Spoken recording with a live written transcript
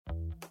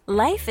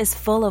Life is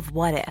full of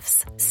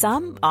what-ifs.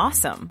 Some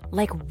awesome,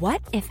 like what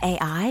if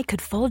AI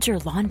could fold your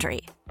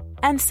laundry?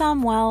 And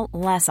some, well,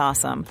 less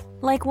awesome,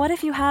 like what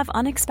if you have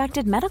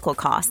unexpected medical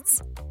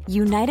costs?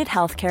 United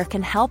Healthcare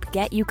can help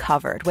get you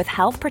covered with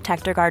Health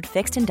Protector Guard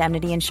fixed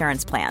indemnity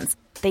insurance plans.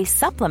 They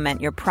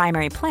supplement your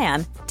primary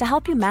plan to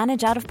help you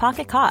manage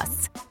out-of-pocket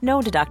costs.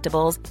 No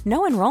deductibles,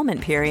 no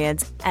enrollment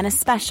periods, and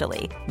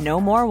especially no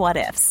more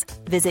what-ifs.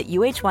 Visit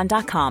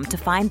uh1.com to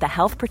find the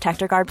Health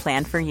Protector Guard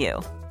plan for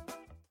you.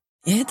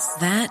 It's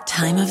that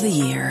time of the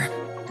year.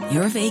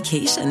 Your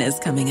vacation is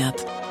coming up.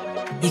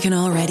 You can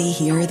already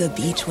hear the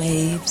beach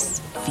waves,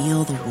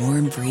 feel the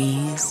warm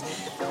breeze,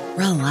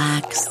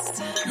 relax,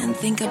 and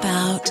think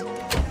about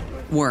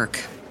work.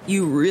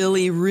 You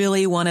really,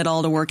 really want it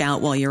all to work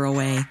out while you're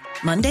away.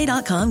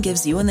 Monday.com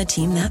gives you and the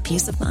team that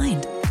peace of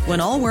mind.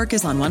 When all work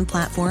is on one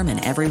platform and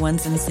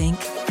everyone's in sync,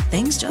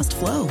 things just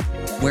flow.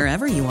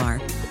 Wherever you are,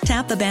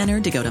 tap the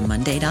banner to go to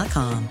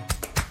Monday.com.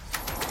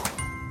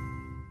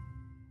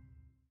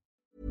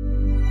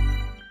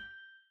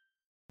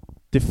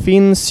 Det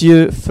finns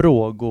ju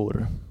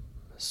frågor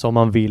som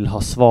man vill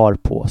ha svar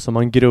på, som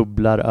man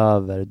grubblar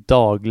över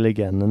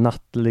dagligen,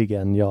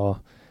 nattligen, ja,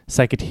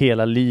 säkert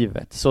hela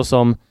livet. Så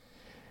som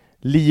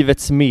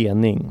livets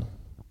mening.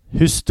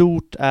 Hur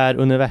stort är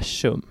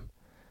universum?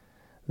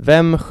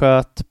 Vem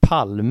sköt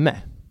Palme?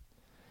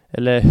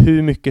 Eller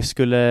hur mycket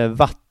skulle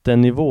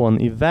vattennivån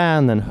i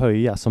Vänern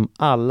höjas om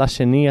alla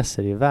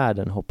kineser i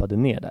världen hoppade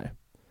ner där?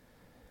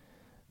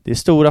 Det är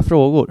stora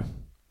frågor.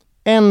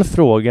 En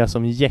fråga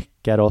som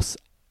jäckar oss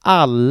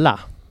alla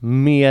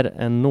mer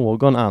än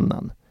någon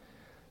annan.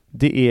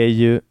 Det är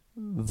ju,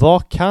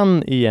 vad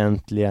kan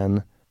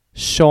egentligen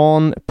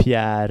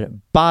Jean-Pierre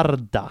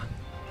Barda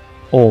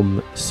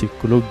om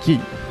psykologi?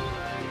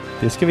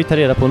 Det ska vi ta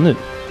reda på nu.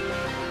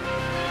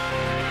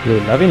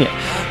 Rullar vi ner.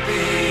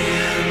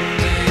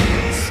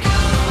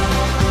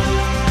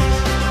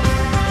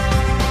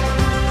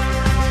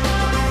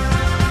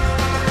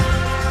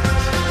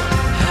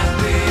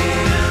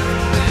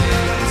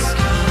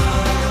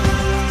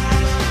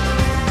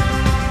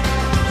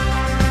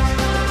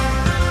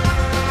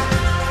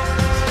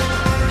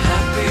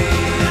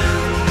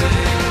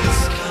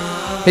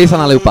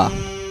 Hejsan allihopa!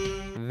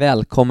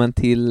 Välkommen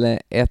till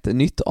ett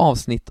nytt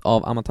avsnitt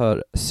av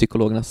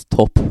Amatörpsykologernas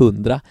topp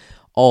 100,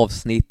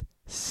 avsnitt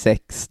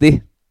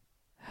 60.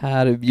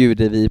 Här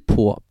bjuder vi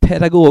på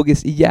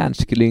pedagogisk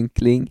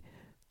hjärnskrynkling.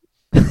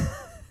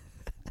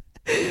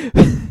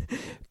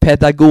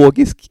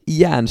 Pedagogisk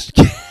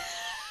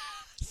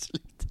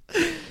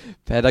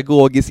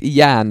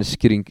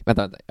hjärnskrynk.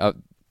 Vänta,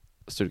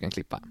 så du kan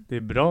klippa. Det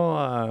är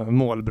bra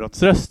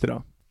målbrottsröst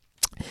idag.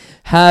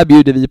 Här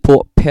bjuder vi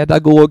på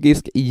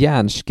pedagogisk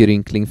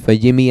hjärnskrynkling för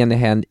gemene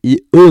hen i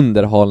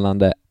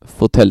underhållande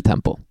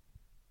fåtöljtempo.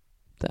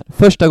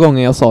 Första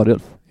gången jag sa det,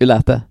 hur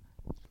lät det?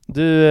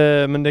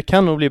 Men det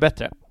kan nog bli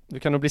bättre. Du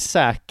kan nog bli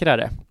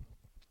säkrare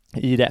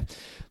i det.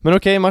 Men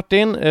okej,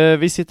 Martin,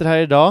 vi sitter här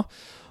idag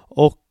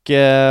och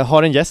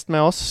har en gäst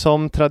med oss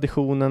som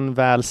traditionen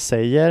väl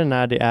säger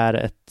när det är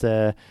ett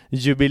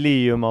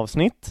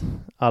jubileumavsnitt.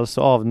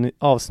 Alltså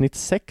avsnitt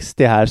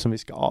 60 här som vi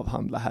ska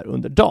avhandla här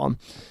under dagen.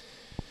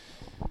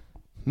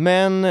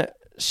 Men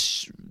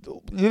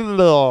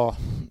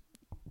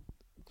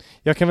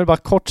jag kan väl bara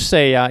kort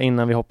säga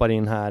innan vi hoppar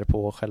in här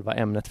på själva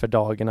ämnet för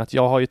dagen att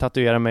jag har ju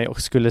tatuerat mig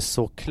och skulle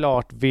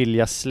såklart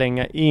vilja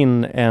slänga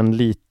in en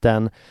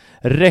liten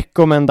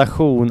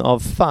rekommendation av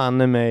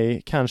fan i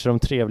mig, kanske de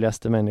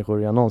trevligaste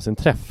människor jag någonsin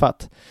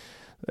träffat.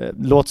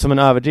 Låt som en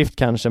överdrift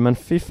kanske, men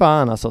fy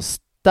fan alltså.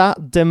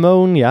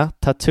 Stademonia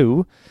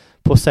Tattoo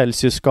på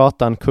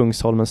Celsiusgatan,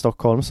 Kungsholmen,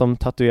 Stockholm, som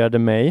tatuerade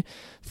mig.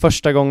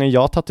 Första gången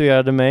jag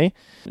tatuerade mig.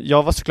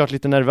 Jag var såklart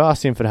lite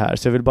nervös inför det här,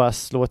 så jag vill bara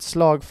slå ett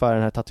slag för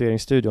den här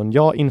tatueringsstudion.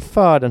 Jag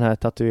inför den här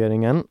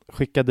tatueringen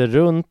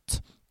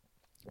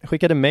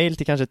skickade mejl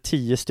till kanske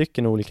 10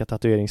 stycken olika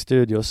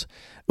tatueringsstudios.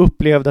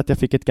 Upplevde att jag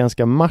fick ett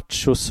ganska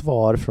macho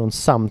svar från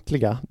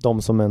samtliga.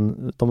 De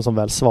som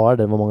väl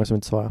svarade, det var många som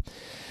inte svarade.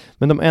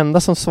 Men de enda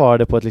som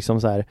svarade på ett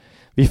liksom så här: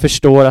 vi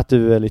förstår att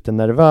du är lite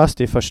nervös,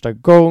 det är första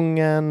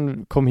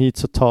gången, kom hit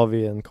så tar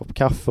vi en kopp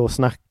kaffe och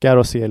snackar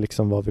och ser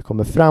liksom vad vi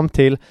kommer fram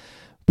till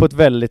på ett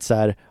väldigt så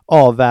här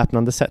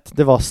avväpnande sätt.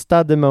 Det var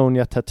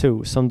Stademonia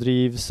Tattoo som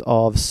drivs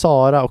av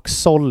Sara och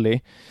Solly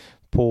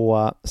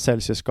på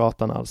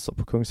Celsiusgatan, alltså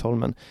på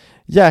Kungsholmen.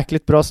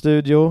 Jäkligt bra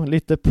studio,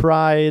 lite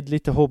pride,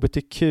 lite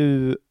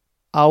hbtq-aura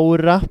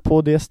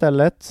på det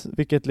stället,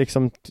 vilket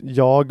liksom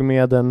jag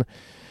med en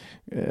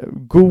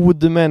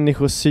god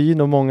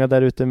människosyn och många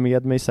där ute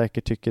med mig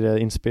säkert tycker det är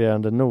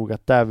inspirerande nog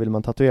att där vill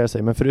man tatuera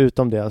sig. Men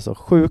förutom det alltså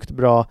sjukt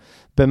bra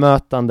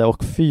bemötande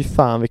och fy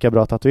fan vilka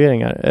bra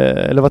tatueringar.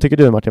 Eller vad tycker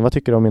du, Martin? Vad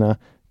tycker du om mina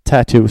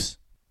tattoos?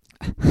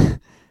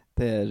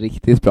 Det är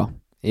riktigt bra.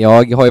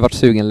 Jag har ju varit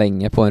sugen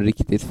länge på en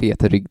riktigt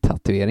fet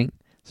ryggtatuering,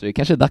 så det är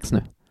kanske dags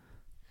nu.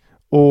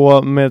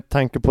 Och med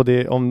tanke på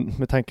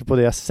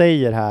det jag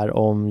säger här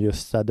om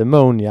just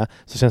Stademonia,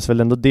 så känns väl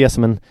ändå det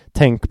som en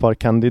tänkbar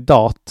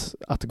kandidat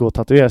att gå och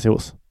tatuera sig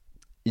hos.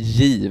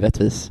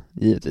 Givetvis.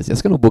 Jag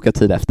ska nog boka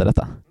tid efter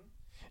detta.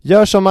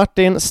 Gör som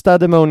Martin,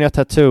 Stademonia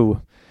Tattoo.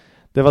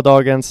 Det var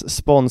dagens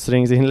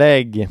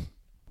sponsringsinlägg.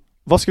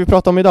 Vad ska vi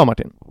prata om idag,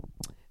 Martin?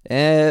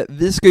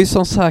 Vi ska ju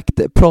som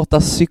sagt prata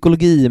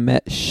psykologi med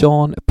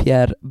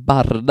Jean-Pierre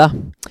Barda.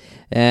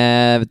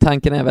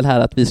 Tanken är väl här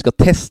att vi ska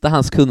testa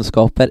hans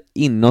kunskaper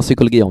inom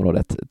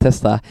psykologiområdet.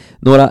 Testa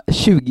några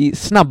 20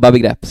 snabba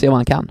begrepp, se vad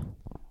han kan.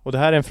 Och det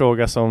här är en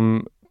fråga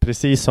som,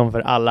 precis som för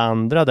alla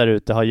andra där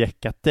ute, har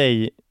jäckat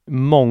dig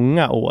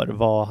många år,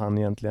 vad han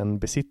egentligen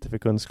besitter för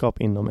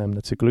kunskap inom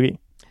ämnet psykologi.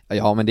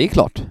 Ja, men det är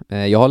klart.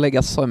 Jag har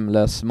legat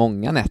sömnlös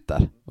många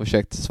nätter och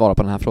försökt svara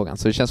på den här frågan,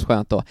 så det känns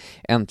skönt att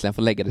äntligen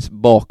få lägga det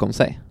bakom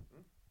sig.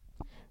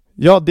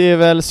 Ja, det är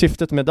väl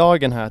syftet med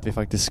dagen här, att vi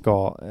faktiskt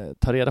ska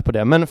ta reda på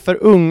det. Men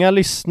för unga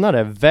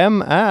lyssnare,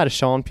 vem är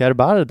Jean-Pierre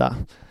Barda?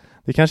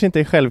 Det kanske inte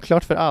är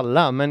självklart för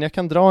alla, men jag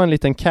kan dra en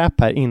liten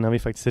cap här innan vi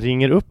faktiskt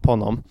ringer upp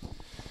honom.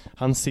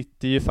 Han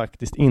sitter ju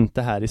faktiskt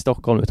inte här i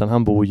Stockholm, utan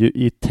han bor ju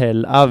i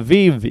Tel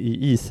Aviv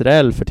i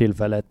Israel för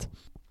tillfället.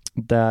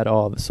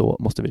 Därav så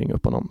måste vi ringa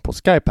upp honom på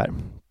Skype här.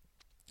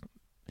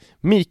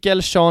 Mikael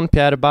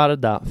Jean-Pierre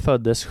Barda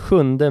föddes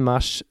 7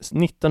 mars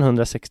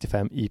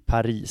 1965 i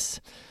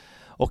Paris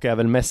och är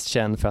väl mest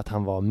känd för att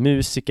han var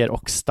musiker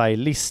och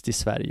stylist i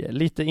Sverige.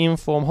 Lite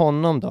info om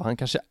honom då. Han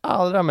kanske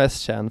allra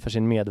mest känd för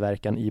sin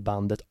medverkan i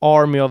bandet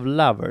Army of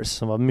Lovers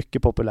som var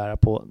mycket populära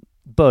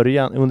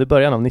under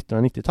början av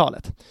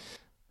 1990-talet.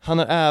 Han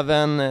har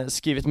även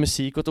skrivit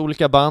musik åt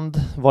olika band,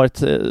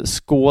 varit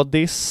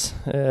skådis,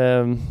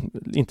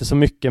 inte så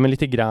mycket men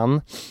lite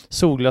grann,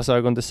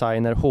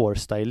 solglasögondesigner,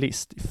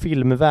 hårstylist. I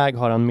filmväg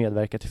har han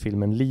medverkat i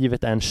filmen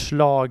Livet är en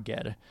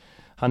schlager.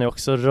 Han är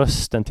också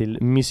rösten till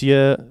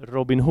Monsieur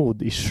Robin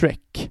Hood i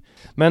Shrek.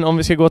 Men om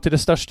vi ska gå till det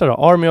största då,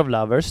 Army of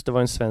Lovers, det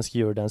var en svensk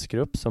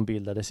Eurodance-grupp som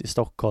bildades i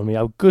Stockholm i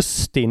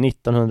augusti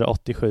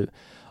 1987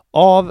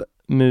 av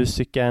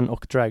musikern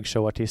och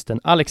dragshowartisten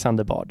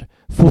Alexander Bard,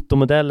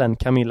 fotomodellen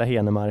Camilla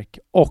Henemark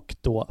och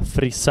då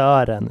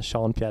frisören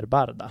Jean-Pierre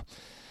Barda.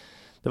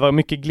 Det var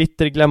mycket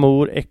glitter,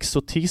 glamour,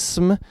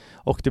 exotism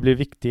och det blev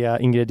viktiga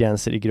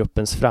ingredienser i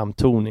gruppens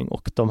framtoning,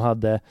 och de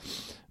hade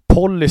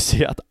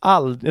policy att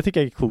jag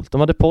tycker det är coolt.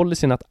 De hade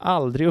policyn att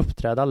aldrig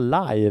uppträda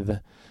live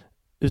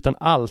utan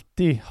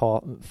alltid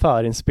ha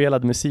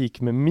förinspelad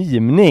musik med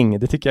mimning.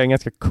 Det tycker jag är en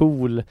ganska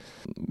cool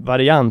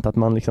variant, att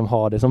man liksom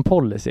har det som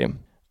policy.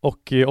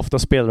 Och ofta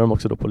spelar de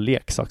också då på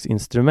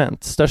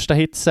leksaksinstrument. Största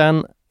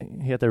hitsen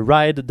heter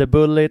Ride the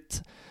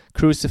Bullet,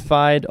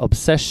 Crucified,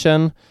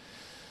 Obsession.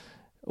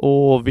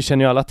 Och vi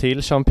känner ju alla till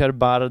Jean-Pierre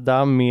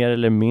Barda mer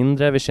eller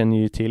mindre. Vi känner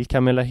ju till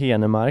Camilla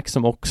Henemark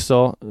som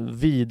också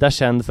vida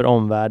känd för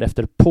omvärld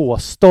efter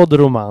påstådd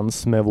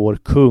romans med vår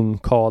kung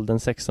Karl den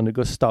 16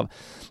 Gustav.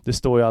 Det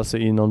står ju alltså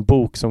i någon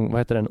bok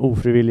som,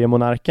 Ofrivillige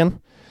monarken,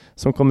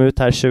 som kom ut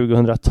här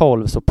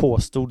 2012, så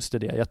påstods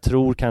det. Jag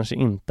tror kanske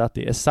inte att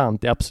det är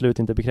sant. Det är absolut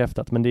inte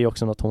bekräftat, men det är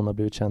också något hon har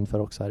blivit känd för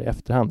också här i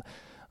efterhand.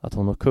 Att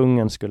hon och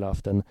kungen skulle ha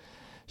haft en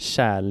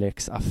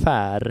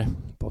kärleksaffär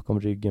bakom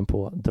ryggen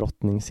på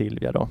drottning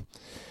Silvia då.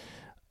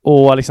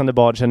 Och Alexander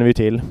Bard känner vi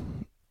till.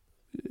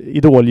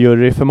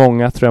 Idoljury för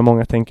många, tror jag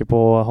många tänker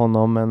på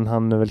honom, men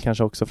han är väl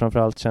kanske också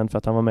framförallt känd för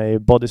att han var med i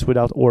Bodies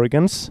Without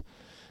Organs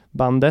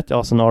bandet,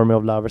 ja, som Army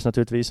of Lovers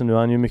naturligtvis, och nu är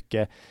han ju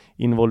mycket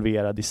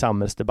involverad i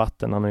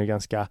samhällsdebatten. Han har ju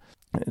ganska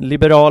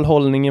liberal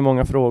hållning i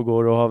många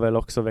frågor och har väl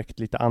också väckt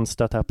lite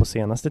anstöt här på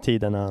senaste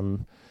tiden när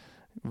han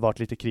varit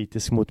lite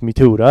kritisk mot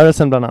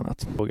MeToo-rörelsen bland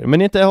annat. Men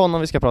det är inte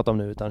honom vi ska prata om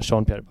nu, utan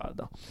Jean-Pierre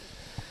Barda.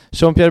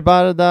 Jean-Pierre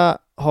Barda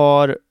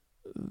har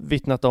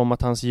vittnat om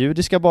att hans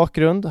judiska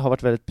bakgrund har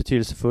varit väldigt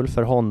betydelsefull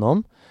för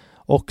honom.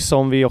 Och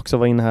som vi också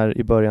var inne här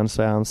i början,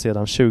 så är han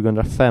sedan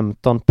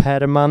 2015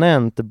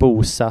 permanent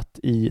bosatt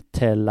i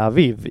Tel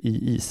Aviv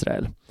i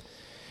Israel.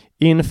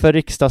 Inför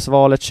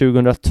riksdagsvalet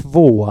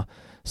 2002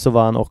 så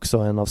var han också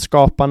en av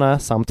skaparna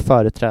samt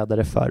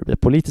företrädare för det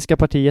politiska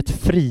partiet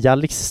Fria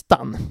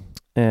Listan.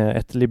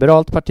 Ett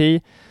liberalt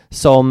parti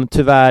som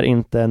tyvärr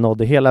inte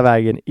nådde hela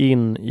vägen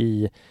in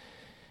i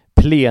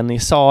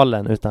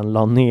plenisalen utan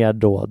la ner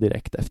då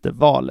direkt efter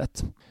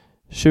valet.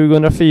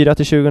 2004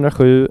 till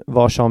 2007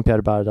 var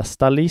Jean-Pierre Barda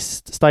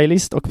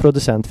stylist och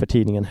producent för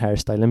tidningen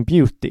Hairstyle and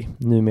Beauty,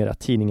 numera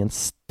tidningen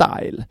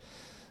Style.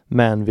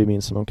 Men vi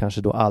minns honom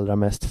kanske då allra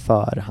mest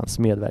för hans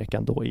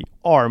medverkan då i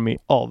Army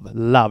of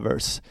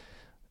Lovers.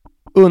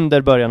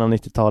 Under början av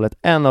 90-talet,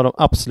 en av de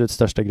absolut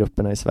största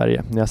grupperna i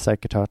Sverige. Ni har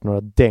säkert hört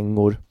några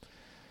dängor.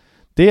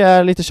 Det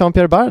är lite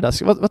Jean-Pierre Barda.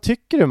 Vad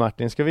tycker du,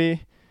 Martin? Ska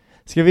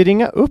vi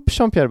ringa upp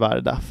Jean-Pierre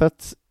Barda?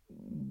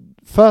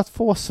 För att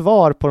få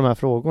svar på de här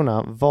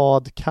frågorna,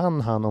 vad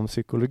kan han om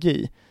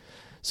psykologi?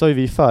 Så har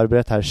vi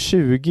förberett här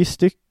 20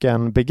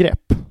 stycken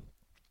begrepp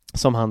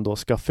som han då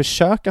ska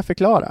försöka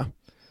förklara.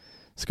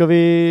 Ska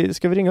vi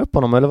ringa upp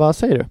honom, eller vad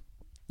säger du?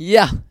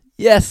 Ja,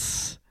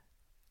 yes!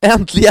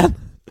 Äntligen!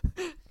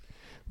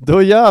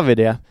 Då gör vi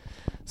det.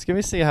 Ska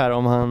vi se här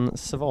om han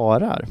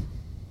svarar.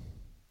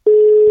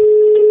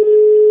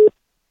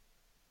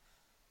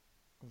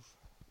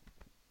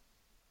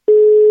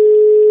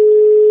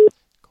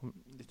 Kom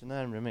lite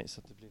närmare mig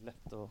så att det blir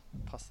lätt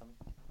att passa mig.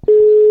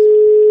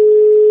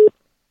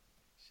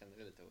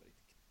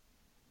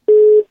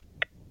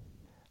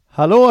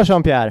 Hallå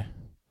Jean-Pierre!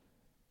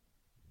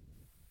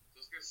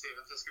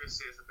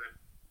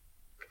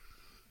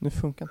 Nu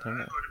funkar inte den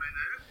där. Hör du mig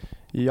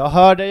nu? Jag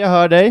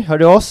hör dig. Hör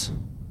du oss?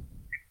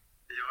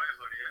 Ja, jag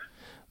hör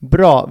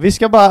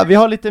er. Bra, vi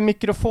har lite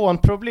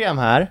mikrofonproblem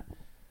här.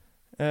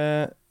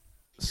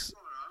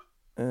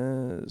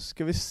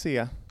 Ska vi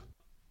se.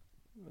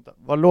 Vänta,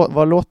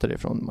 vad låter det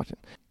ifrån, Martin?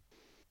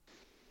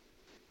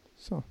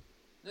 Så.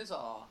 Nu så.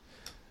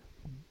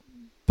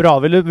 Bra,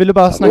 vill du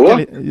bara snacka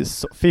lite?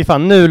 Fy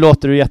fan, nu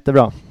låter du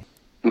jättebra.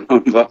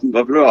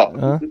 Vad bra.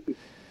 Ja.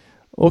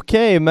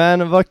 Okej,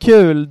 men vad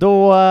kul.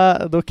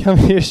 Då kan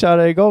vi ju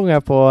köra igång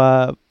här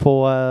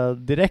på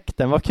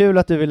direkten. Vad kul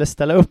att du ville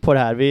ställa upp på det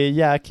här. Vi är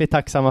jäkligt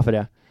tacksamma för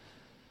det.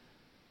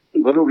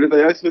 Vad roligt.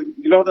 Jag är så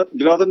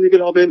glad att ni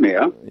vill ha mig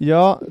med.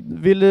 Ja,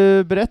 vill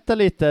du berätta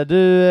lite?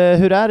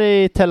 Hur är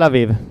det i Tel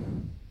Aviv?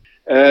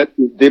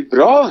 Det är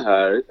bra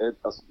här.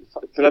 Alltså,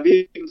 Tel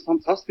Aviv är en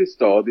fantastisk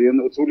stad. Det är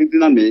en otrolig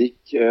dynamik.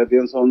 Det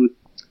är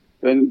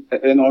en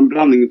enorm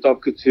blandning av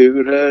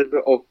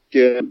kulturer och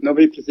nu har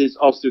vi precis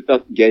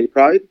avslutat Gay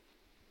Pride.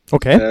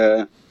 Okej.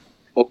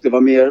 Och det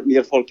var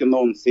mer folk än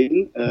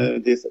någonsin.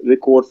 Det är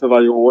rekord för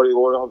varje år. I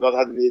år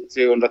hade vi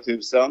 300 000.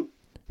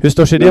 Hur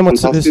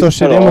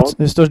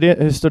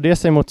står det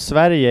sig mot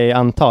Sverige i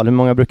antal? Hur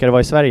många brukar det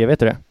vara i Sverige, vet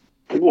du det?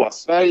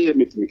 Sverige är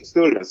mycket, mycket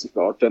större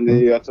såklart.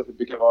 Jag tror att det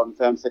brukar vara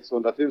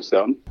 500-600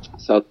 000.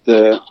 Så att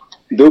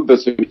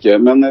dubbelt så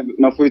mycket. Men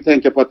man får ju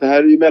tänka på att det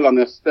här är ju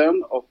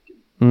Mellanöstern och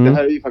det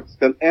här är ju faktiskt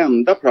den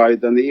enda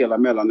priden i hela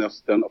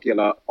Mellanöstern och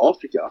hela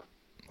Afrika.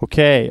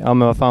 Okej, ja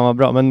men vad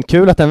bra. Men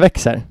kul att den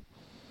växer.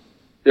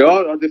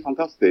 Ja, det är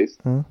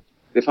fantastiskt.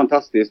 Det är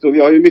fantastiskt. Och vi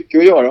har ju mycket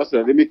att göra. Så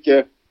det blir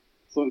mycket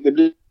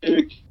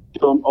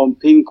om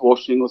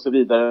pinkwashing och så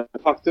vidare.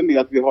 Faktum är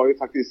att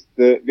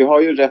vi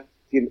har ju rätt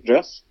till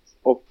röst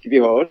och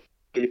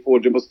vi får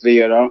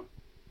demonstrera.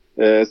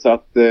 Så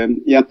att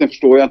egentligen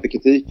förstår jag inte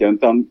kritiken.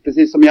 Utan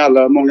precis som i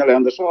många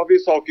länder så har vi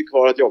saker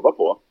kvar att jobba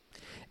på.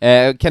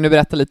 Kan du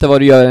berätta lite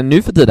vad du gör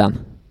nu för tiden?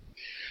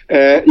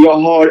 Jag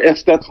har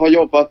efter att ha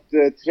jobbat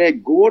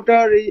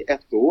trädgårdar i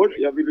 1 år.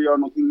 Jag ville göra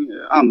någonting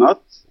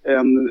annat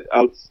än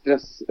allt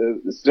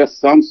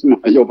stresssamt som jag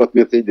har jobbat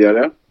med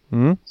tidigare.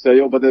 Så jag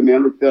jobbade med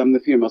en liten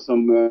firma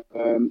som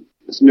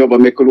jobbar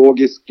med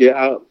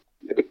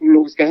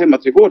ekologiska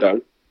hemmaträdgårdar.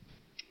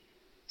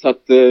 Så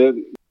att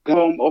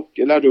och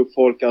lärde upp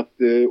folk att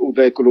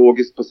odla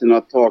ekologiskt på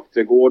sina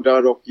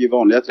takträdgårdar och i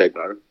vanliga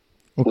trädgårdar.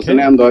 Okay. Och sen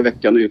en dag i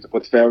veckan ute på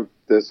ett fält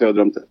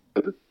söder om Tel.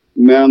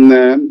 Men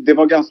det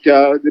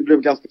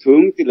blev ganska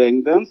tungt i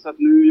längden. Så att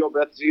nu jobbar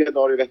jag 3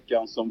 dagar i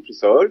veckan som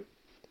frisör.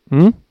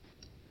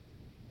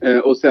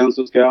 Och sen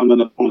så ska jag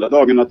använda de andra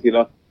dagarna till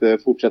att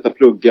fortsätta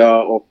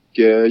plugga och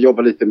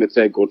jobba lite med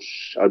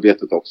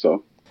trädgårdsarbetet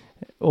också.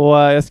 Och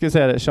jag skulle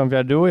säga det,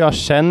 Jean-Pierre, du och jag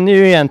känner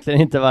ju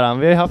egentligen inte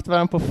varandra. Vi har haft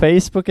varandra på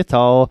Facebook ett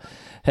tag och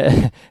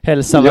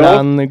hälsa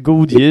varandra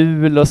god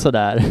jul och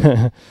sådär.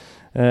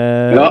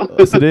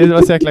 Så det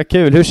var så jäkla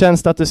kul. Hur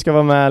känns det att du ska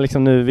vara med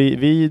liksom nu?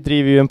 Vi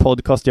driver ju en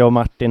podcast, jag och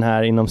Martin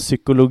här, inom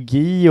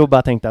psykologi och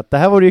bara tänkte att det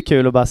här vore ju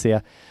kul att bara se,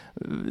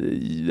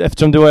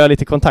 eftersom du och jag har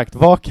lite kontakt.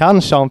 Vad kan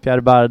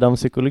Jean-Pierre Barda om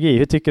psykologi?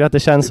 Hur tycker du att det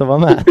känns att vara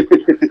med?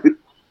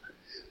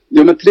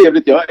 Ja, men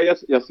trevligt.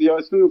 Jag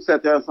skulle nog säga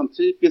att jag är en sån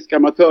typisk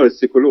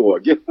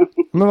amatörpsykolog.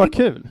 Men vad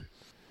kul.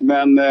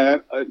 Men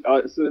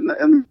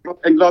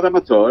en glad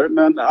amatör.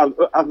 Men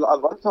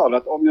allvarligt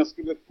talat, om jag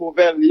skulle få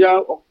välja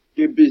och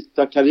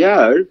byta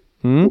karriär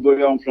och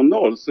börja om från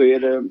noll, så är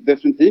det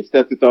definitivt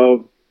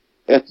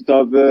ett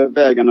av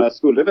vägarna jag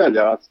skulle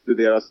välja, att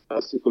studera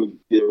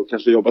psykologi och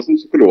kanske jobba som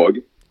psykolog.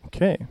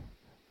 Okej.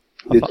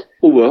 Det är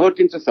oerhört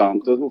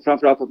intressant och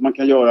framförallt att man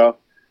kan göra,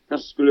 jag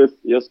skulle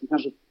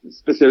kanske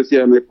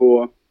specialisera mig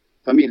på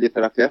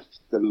familjeterapeut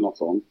eller något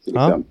sånt till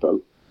exempel.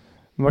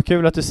 Vad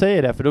kul att du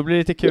säger det, för då blir det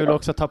lite kul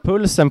också att ta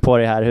pulsen på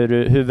det här,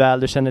 hur väl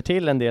du känner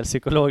till en del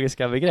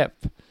psykologiska begrepp.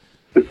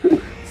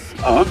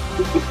 Ja.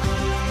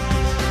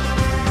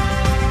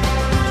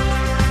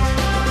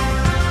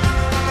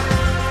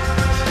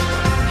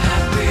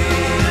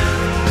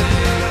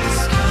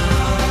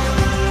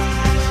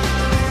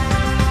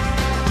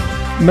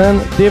 Men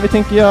det vi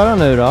tänker göra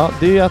nu då,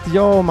 det är ju att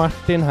jag och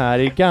Martin här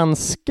i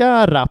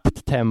ganska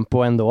rappt tempo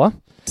ändå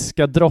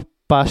ska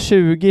droppa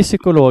 20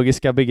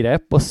 psykologiska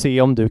begrepp och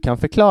se om du kan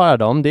förklara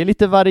dem. Det är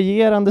lite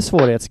varierande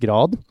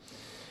svårighetsgrad.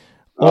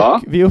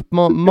 Och vi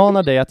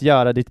uppmanar dig att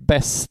göra ditt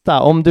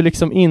bästa. Om du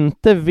liksom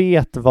inte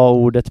vet vad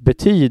ordet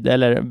betyder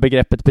eller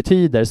begreppet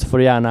betyder, så får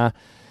du gärna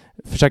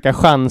försöka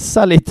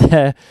chansa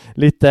lite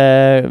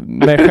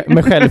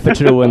med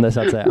självförtroende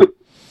så att säga.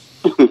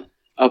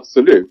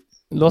 Absolut.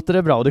 Låter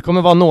det bra? Och det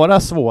kommer vara några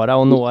svåra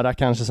och några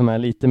kanske som är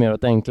lite mer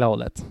åt enkla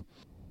hållet.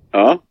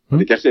 Ja,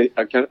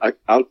 det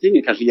allting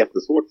är kanske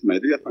jättesvårt för mig,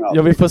 det vet man aldrig.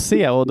 Ja, vi får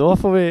se och då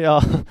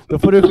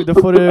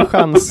får du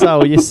chansa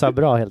och gissa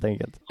bra helt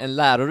enkelt. En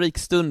lärorik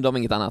stund om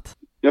inget annat.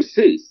 Ja,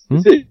 precis.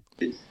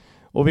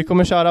 Och vi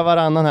kommer köra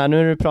varannan här. Nu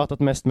har du pratat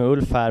mest med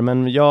Ulf här,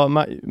 men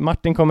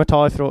Martin kommer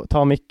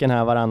ta micken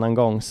här varannan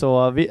gång.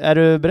 Så är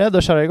du beredd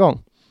att köra igång?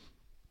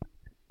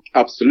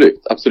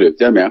 Absolut,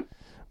 jag är med.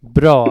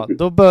 Bra,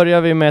 då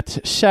börjar vi med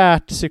ett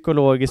kärt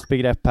psykologiskt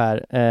begrepp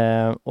här.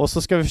 Och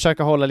så ska vi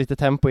försöka hålla lite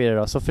tempo i det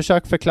då. Så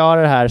försök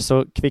förklara det här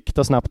så kvickt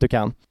och snabbt du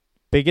kan.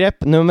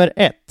 Begrepp nummer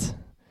 1.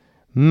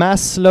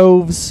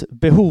 Maslows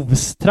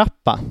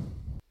behovstrappa.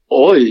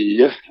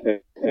 Oj,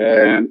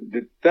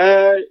 det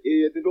där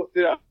det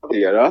låter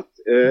avancerat.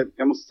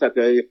 Jag måste säga att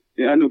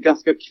jag är nog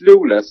ganska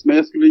clueless, men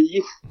jag skulle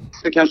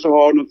gissa kanske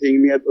ha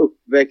någonting med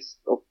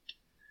uppväxt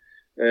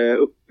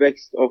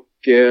och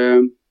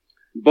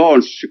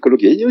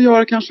barnpsykologi att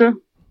göra kanske.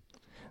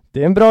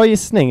 Det är en bra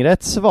gissning.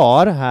 Rätt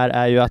svar här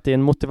är ju att det är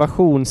en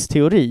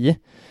motivationsteori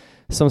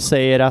som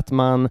säger att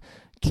man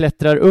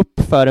klättrar upp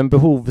för en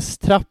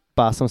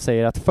behovstrappa som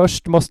säger att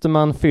först måste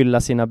man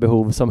fylla sina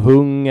behov som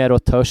hunger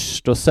och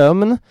törst och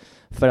sömn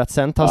för att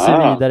sen ta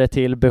sig vidare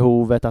till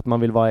behovet att man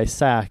vill vara i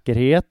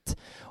säkerhet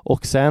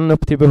och sen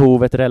upp till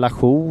behovet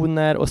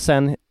relationer och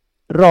sen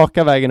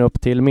raka vägen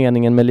upp till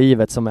meningen med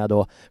livet som är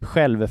då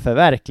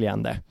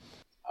självförverkligande.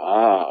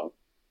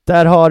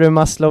 Där har du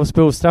Maslows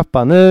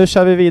behovstrappa. Nu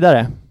kör vi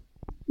vidare.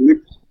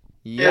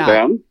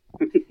 Ja.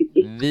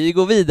 Vi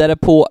går vidare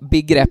på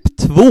begrepp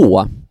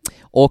 2.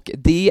 Och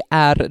det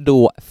är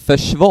då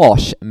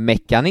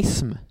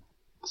försvarsmekanism.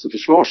 Alltså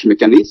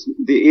försvarsmekanism,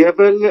 det är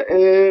väl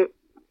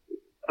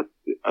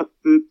att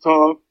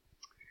ta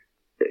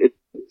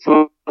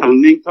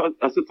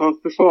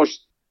försvars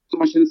så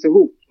man känner sig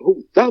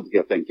hotad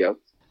helt enkelt.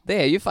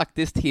 Det är ju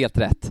faktiskt helt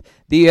rätt.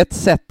 Det är ett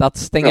sätt att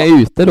stänga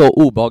ute då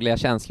obehagliga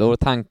känslor,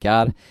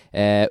 tankar,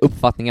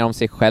 uppfattningar om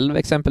sig själv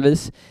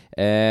exempelvis.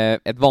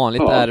 Ett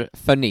vanligt är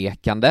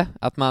förnekande,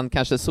 att man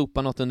kanske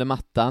sopar något under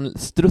mattan,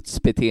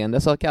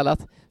 strutsbeteende så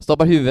kallat,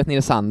 stoppar huvudet ner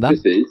i sanden.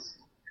 Precis.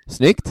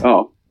 Snyggt.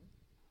 Ja.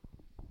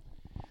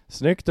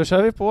 Snyggt, då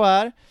kör vi på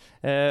här.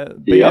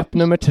 Begrepp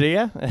nummer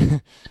 3.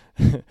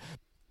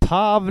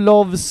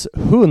 Pavlovs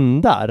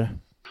hundar.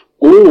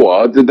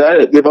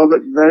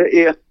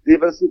 Det är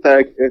väl sånt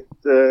där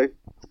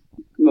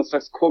något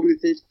slags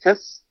kognitivt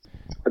test.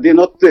 Det är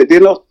något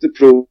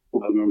prov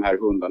med de här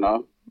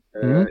hundarna.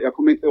 Jag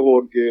kommer inte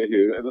ihåg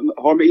hur.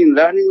 Har med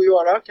inlärning att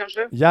göra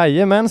kanske?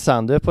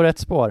 Jajamensan, du är på rätt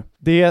spår.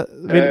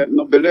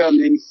 Något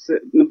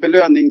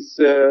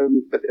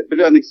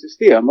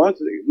belöningssystem, va?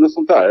 Något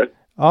sånt där.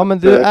 Ja, men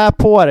du är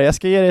på det. Jag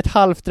ska ge dig ett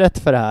halvt rätt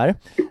för det här.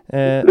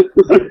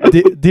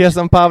 Det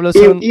som Pavlos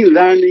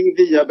inlärning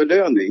via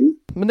belöning.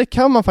 Men det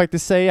kan man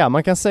faktiskt säga.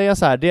 Man kan säga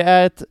så här,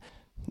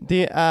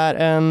 det är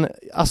en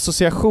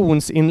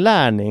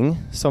associationsinlärning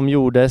som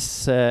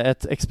gjordes,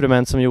 ett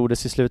experiment som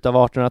gjordes i slutet av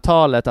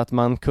 1800-talet, att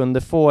man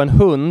kunde få en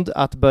hund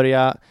att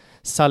börja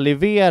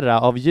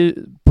salivera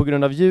på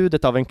grund av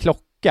ljudet av en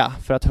klocka,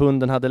 för att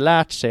hunden hade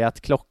lärt sig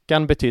att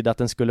klockan betydde att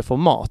den skulle få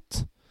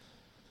mat.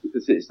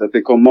 Precis, att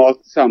det kom mat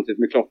samtidigt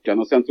med klockan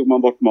och sen tog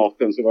man bort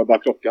maten så var det bara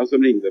klockan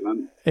som ringde.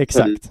 Men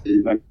exakt.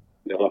 I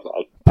alla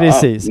fall.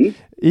 Precis.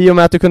 I och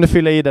med att du kunde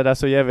fylla i det där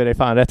så ger vi dig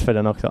fan rätt för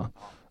den också.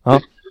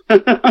 Ja.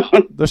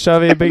 Då kör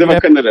vi begrepp... Det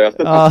var generöst.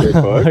 Ja,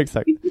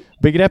 exakt.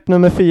 Begrepp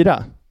nummer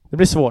 4. Det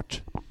blir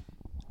svårt.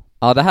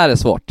 Ja, det här är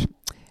svårt.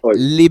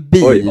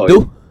 Libido. Oj.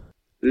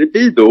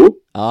 Libido?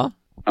 Ja.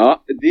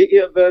 Ja, det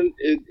är väl...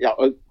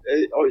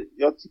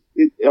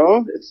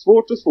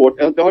 svårt och svårt.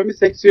 Det har med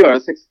sex att göra.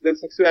 Den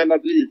sexuella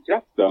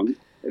drivkraften.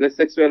 Eller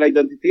sexuella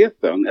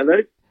identiteten,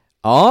 eller?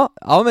 Ja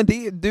men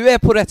du är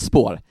på rätt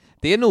spår.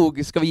 Det är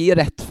nog, ska vi ge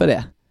rätt för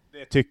det?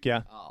 Det tycker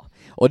jag. Ja.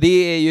 Och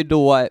det är ju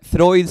då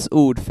Freuds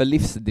ord för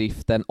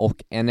livsdriften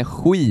och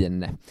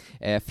energin.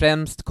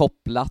 Främst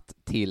kopplat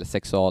till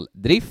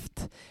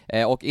sexualdrift.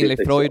 Och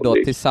enligt Freud då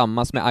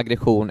tillsammans med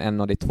aggression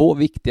en av de 2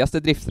 viktigaste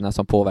drifterna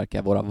som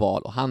påverkar våra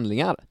val och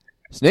handlingar.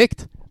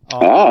 Snyggt!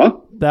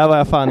 Ja, där var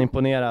jag fan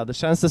imponerad.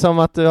 Känns det som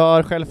att du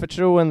har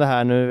självförtroende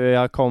här nu? Vi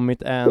har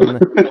kommit en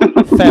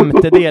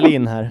 1/5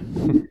 in här.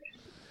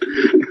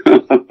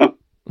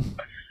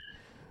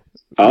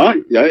 Ja,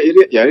 jag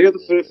är redo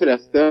för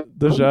resten.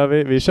 Då kör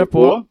vi kör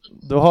på.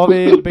 Då har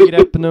vi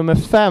begrepp nummer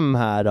 5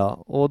 här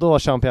då. Och då,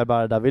 Jean-Pierre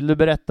Barda, vill du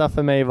berätta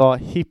för mig vad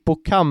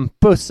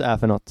hippocampus är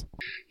för något?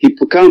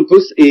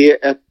 Hippocampus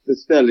är ett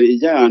ställe i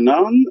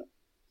hjärnan.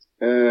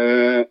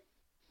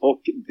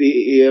 Och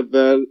det är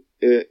väl...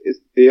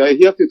 jag är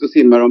helt ute och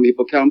simmar om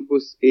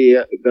hippocampus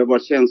är där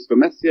vårt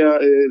känslomässiga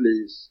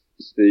liv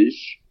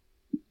styrs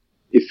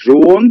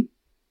ifrån.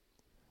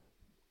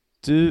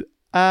 Du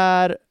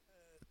är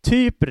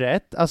typ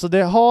rätt. Alltså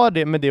det har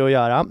det med det att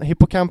göra.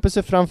 Hippocampus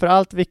är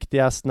framförallt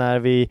viktigast när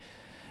vi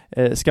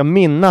ska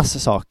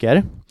minnas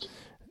saker.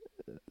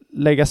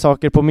 Lägga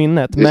saker på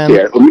minnet. Men...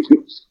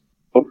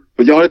 Och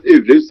jag har ett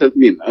uruselt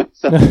minne.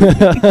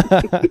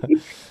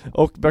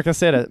 Och jag kan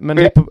säga det.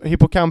 Men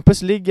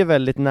hippocampus ligger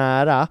väldigt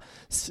nära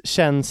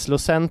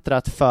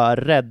känslocentrat för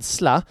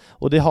rädsla.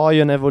 Och det har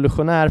ju en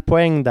evolutionär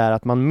poäng där,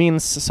 att man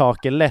minns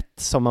saker lätt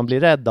som man blir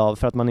rädd av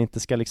för att man inte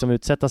ska liksom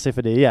utsätta sig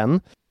för det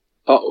igen.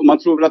 Ja, och man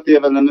tror väl att det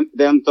är väl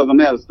den av de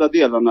äldsta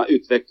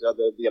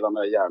utvecklade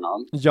delarna i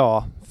hjärnan.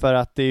 Ja, för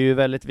att det är ju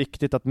väldigt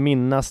viktigt att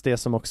minnas det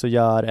som också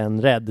gör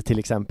en rädd till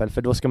exempel.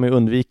 För då ska man ju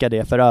undvika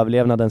det för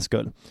överlevnadens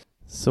skull.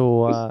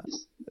 Så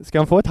ska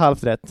han få ett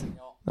halvt rätt?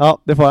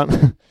 Ja, det får han.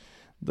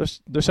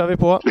 Då kör vi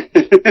på.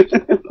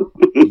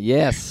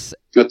 Yes.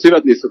 Jag tror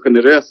att ni är så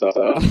generösa.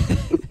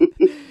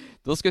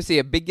 Då ska vi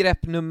se,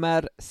 begrepp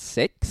nummer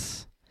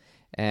 6.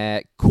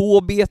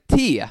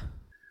 KBT.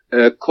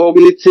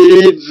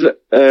 Kognitiv...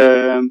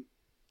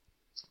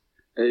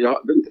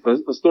 jag vet inte,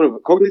 vad står det?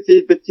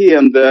 Kognitiv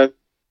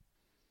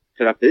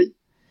beteendeterapi.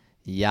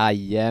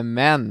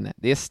 Jajamän,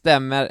 det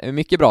stämmer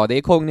mycket bra. Det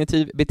är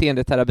kognitiv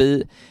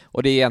beteendeterapi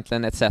och det är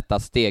egentligen ett sätt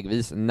att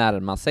stegvis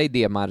närma sig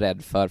det man är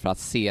rädd för att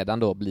sedan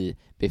då bli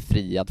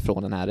befriad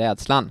från den här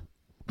rädslan.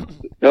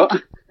 Ja.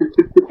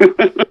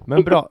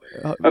 Men bra.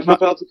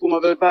 Framförallt så får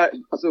man väl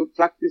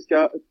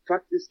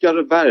praktiska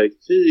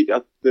verktyg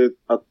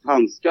att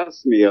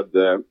handskas med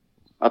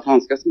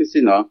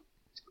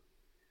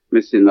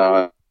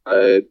sina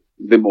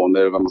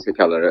demoner, vad man ska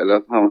kalla det, eller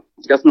att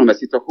handskas med de här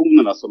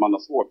situationerna som man har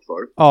svårt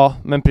för. Ja,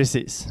 men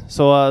precis.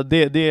 Så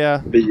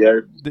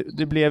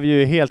det blev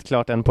ju helt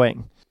klart en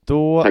poäng.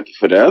 Då tack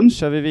för den.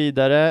 Kör vi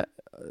vidare.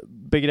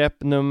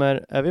 Begrepp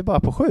nummer... Är vi bara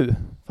på 7?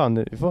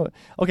 Fan,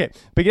 Okej,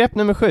 begrepp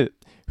nummer 7.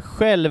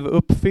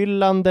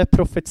 Självuppfyllande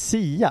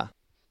profetia.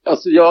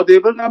 Alltså ja, det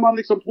är väl när man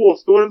liksom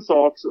påstår en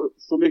sak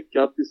så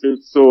mycket att till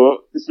slut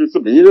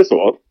så blir det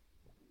så.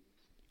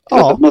 Ja.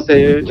 Så att man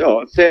säger,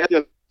 säg att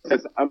jag är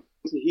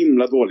så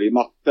himla dålig i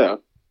matte.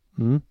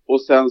 Mm.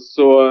 Och sen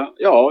så,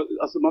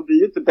 alltså man blir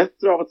ju inte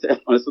bättre av att säga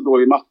att man är så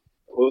dålig i matte.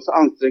 Och så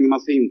anstränger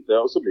man sig inte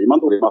och så blir man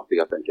dålig i matte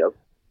helt enkelt.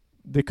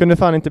 Det kunde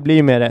fan inte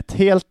bli mer rätt.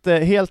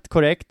 Helt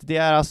korrekt. Det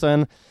är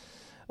alltså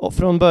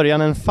från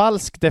början en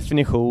falsk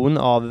definition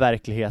av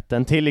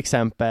verkligheten. Till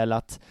exempel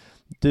att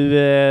du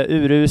är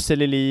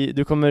urusel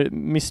du kommer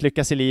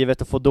misslyckas i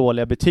livet och få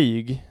dåliga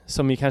betyg,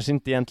 som ju kanske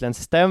inte egentligen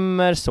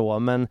stämmer så,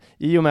 men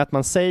i och med att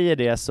man säger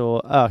det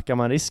så ökar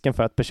man risken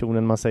för att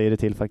personen man säger det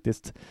till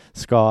faktiskt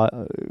ska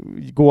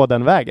gå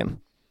den vägen.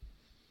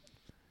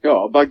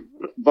 Ja,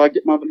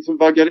 man liksom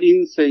vaggar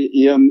in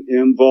sig i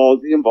en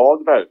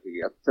vag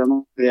verklighet. Sen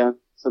om det är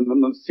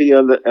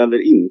fel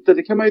eller inte,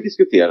 det kan man ju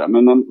diskutera,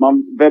 men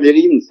man väljer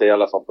in sig i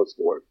alla fall på ett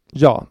spår.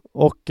 Ja,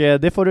 och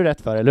det får du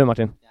rätt för, eller hur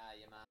Martin?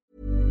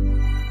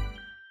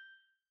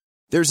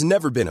 There's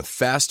never been a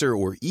faster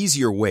or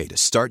easier way to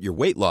start your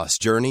weight loss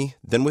journey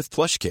than with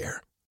PlushCare.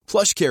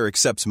 PlushCare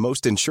accepts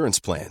most insurance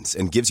plans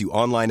and gives you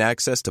online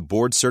access to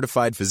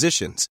board-certified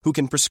physicians who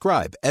can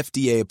prescribe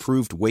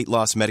FDA-approved weight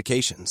loss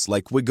medications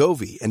like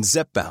Wegovy and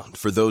Zepbound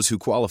for those who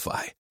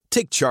qualify.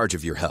 Take charge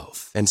of your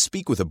health and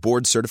speak with a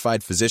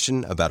board-certified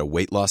physician about a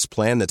weight loss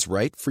plan that's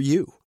right for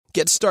you.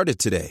 Get started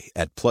today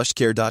at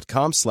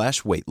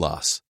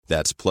plushcare.com/weightloss.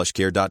 That's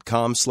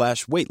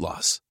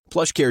plushcare.com/weightloss.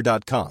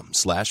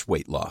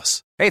 plushcare.com/weightloss.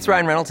 Hey, it's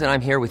Ryan Reynolds, and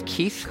I'm here with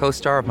Keith,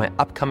 co-star of my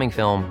upcoming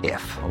film,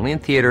 If, only in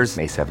theaters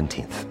May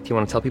 17th. Do you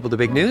want to tell people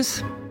the big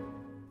news?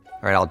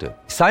 All right, I'll do it.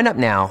 Sign up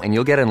now and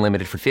you'll get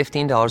unlimited for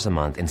 $15 a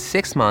month and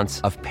 6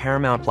 months of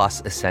Paramount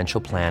Plus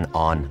Essential Plan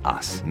on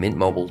us.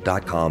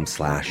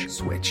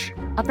 MintMobile.com/switch.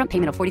 Upfront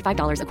payment of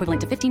 $45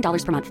 equivalent to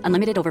 $15 per month.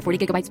 Unlimited over 40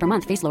 gigabytes per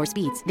month. Face lower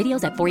speeds.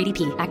 Videos at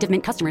 480p. Active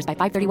Mint customers by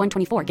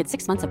 531.24 get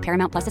 6 months of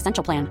Paramount Plus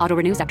Essential Plan. Auto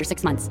renews after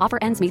 6 months. Offer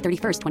ends May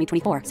 31st,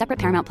 2024. Separate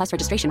Paramount Plus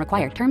registration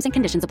required. Terms and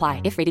conditions apply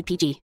if rated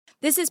PG.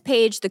 This is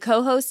Paige, the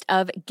co-host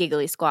of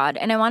Giggly Squad,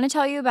 and I want to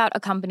tell you about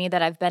a company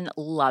that I've been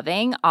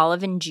loving,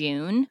 Olive &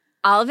 June.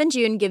 Olive &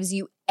 June gives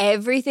you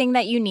everything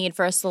that you need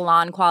for a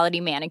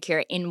salon-quality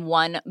manicure in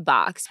one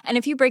box. And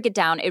if you break it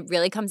down, it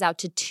really comes out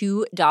to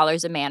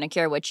 $2 a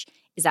manicure, which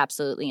is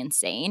absolutely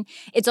insane.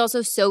 It's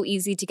also so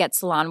easy to get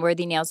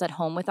salon-worthy nails at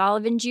home with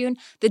Olive & June.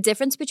 The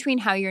difference between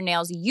how your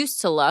nails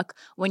used to look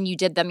when you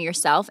did them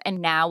yourself and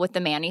now with the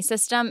Mani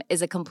system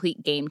is a complete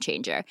game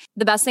changer.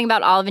 The best thing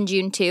about Olive &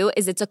 June, too,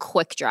 is it's a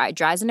quick dry.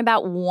 Dries in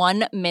about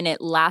 1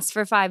 minute, lasts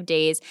for 5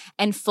 days,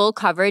 and full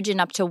coverage in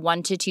up to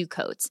 1 to 2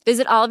 coats.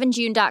 Visit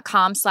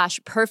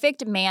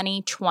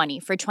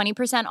oliveandjune.com/perfectmani20 for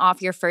 20%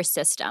 off your first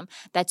system.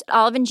 That's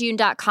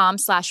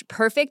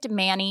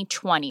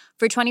oliveandjune.com/perfectmani20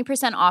 for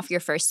 20% off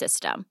your first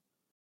system.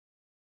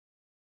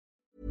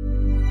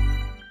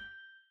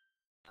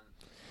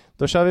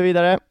 Då kör vi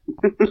vidare.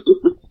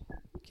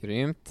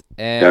 Grymt.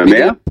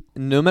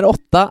 Nummer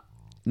 8.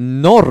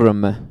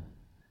 Norm.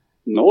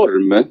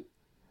 Norm?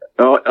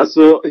 Ja,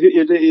 alltså hur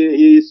är det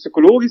i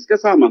psykologiska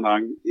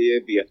sammanhang?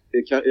 Jag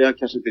är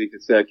kanske inte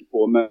riktigt säker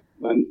på, men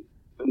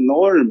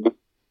norm,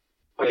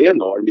 vad är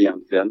norm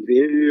egentligen? Det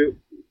är ju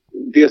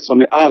det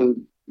som är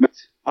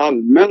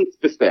allmänt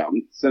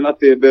bestämt. Sen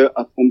att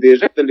om det är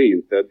rätt eller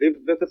inte, det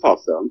vet jag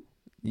fasen.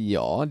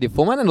 Ja, det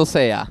får man ändå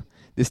säga.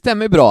 Det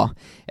stämmer bra.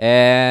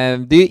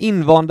 Det är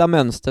invanda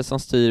mönster som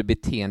styr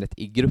beteendet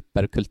i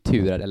grupper,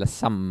 kulturer eller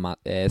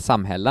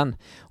samhällen.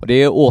 Och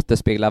det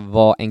återspeglar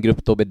vad en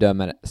grupp då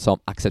bedömer som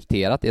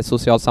accepterat i ett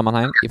socialt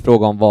sammanhang i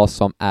fråga om vad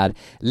som är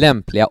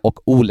lämpliga och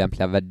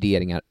olämpliga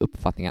värderingar,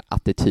 uppfattningar,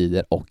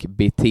 attityder och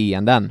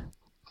beteenden.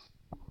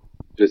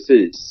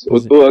 Precis.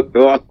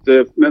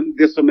 Men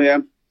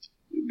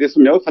det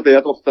som jag uppfattar är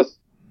att oftast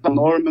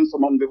normen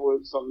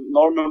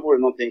normen vore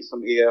någonting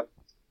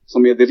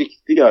som är det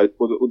riktiga,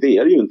 och det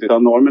är det ju inte,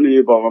 utan normen är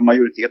ju bara vad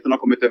majoriteten har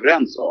kommit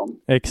överens om.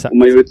 Exakt. Och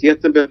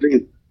majoriteten behöver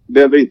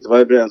behöver inte vara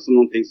överens om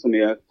någonting som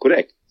är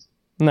korrekt.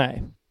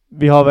 Nej,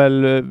 vi har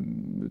väl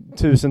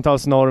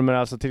tusentals normer,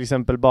 alltså till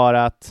exempel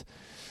bara att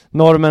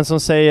normen som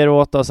säger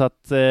åt oss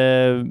att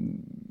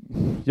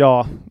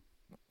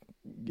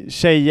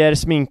tjejer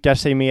sminkar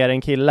sig mer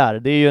än killar.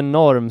 Det är ju en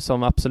norm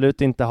som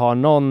absolut inte har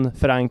någon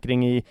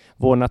förankring i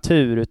vår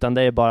natur, utan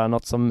det är bara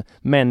något som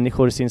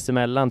människor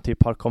sinsemellan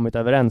typ har kommit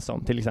överens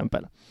om, till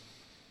exempel.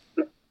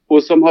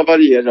 Och som har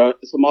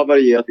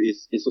varierat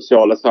i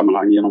sociala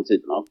sammanhang genom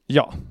tiderna.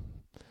 Ja,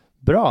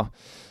 bra.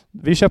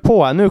 Vi kör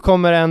på. Nu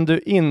kommer en du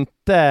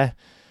inte...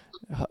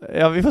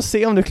 Ja, vi får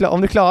se om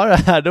du klarar det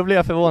här. Då blir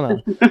jag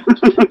förvånad.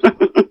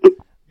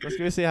 Då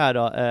ska vi se här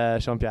då,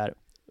 Jean-Pierre.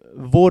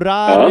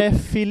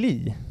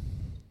 Vorarefili.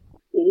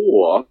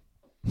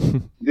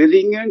 Det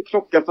ringer en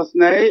klocka, fast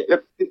nej, jag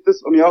vet inte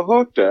om jag har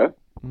hört det.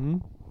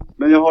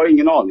 Men jag har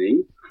ingen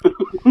aning.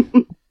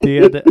 Det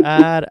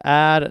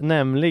är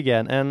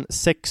nämligen en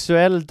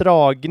sexuell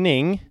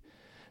dragning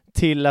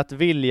till att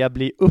vilja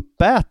bli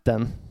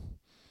uppäten.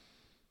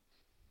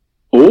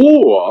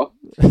 Så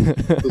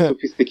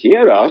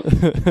sofistikerat.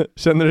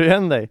 Känner du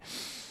igen dig?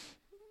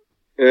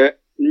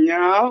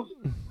 Nja.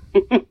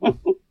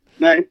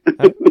 Nej.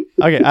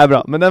 Okej,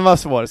 bra. Men den var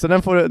svår. Så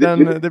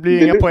det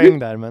blir inga poäng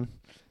där. Men...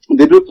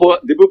 Det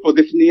beror på att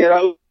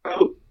definiera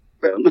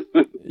uppen.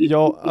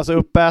 Ja, alltså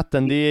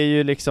uppäten, det är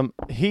ju liksom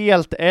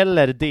helt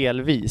eller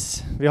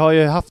delvis. Vi har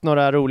ju haft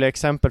några roliga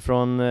exempel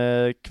från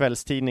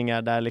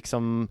kvällstidningar där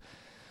liksom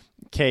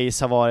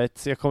case har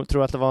varit, jag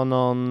tror att det var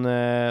någon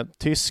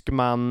tysk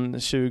man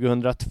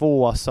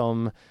 2002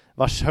 som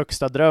vars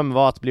högsta dröm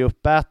var att bli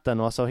uppäten,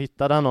 och så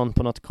hittade han någon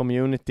på något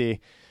community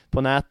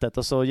på nätet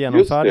och så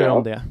genomförde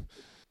de det.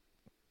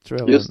 Tror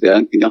jag Just det,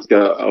 en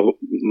ganska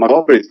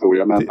makaber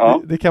historia, men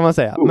det kan man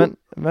säga,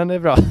 men det är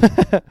bra.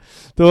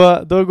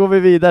 då går vi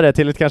vidare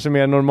till ett kanske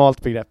mer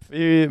normalt begrepp.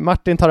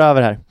 Martin tar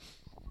över här.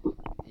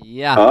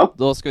 Ja,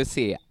 då ska vi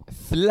se.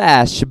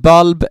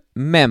 Flashbulb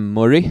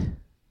memory.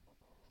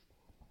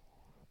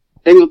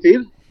 En gång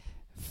till.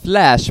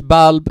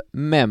 Flashbulb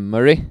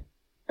memory.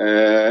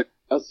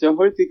 Alltså jag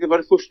har inte riktigt vad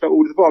det första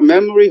ordet var.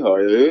 Memory hör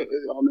jag ju,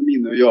 har med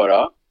minne att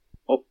göra.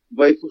 Och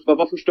vad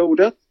var första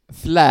ordet?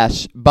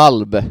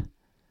 Flashbulb.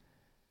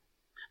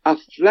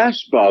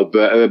 Flashbulb,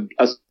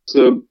 alltså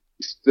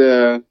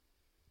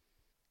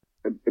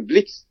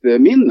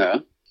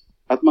blixtminne.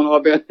 Att man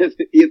har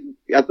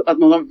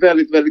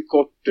väldigt, väldigt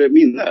kort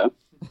minne.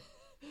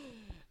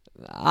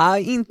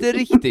 Nej, inte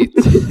riktigt.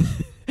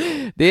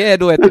 Det är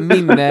då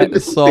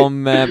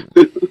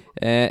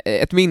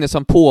ett minne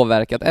som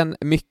påverkat en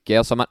mycket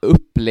och som man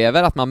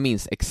upplever att man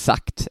minns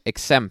exakt,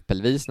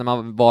 exempelvis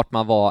vart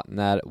man var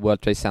när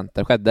World Trade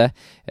Center skedde,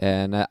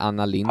 när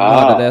Anna Lindh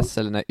mördades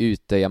eller när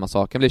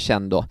Utöya-massakern blev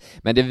känd då.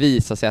 Men det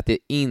visar sig att det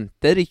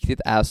inte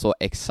riktigt är så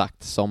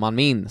exakt som man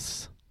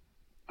minns.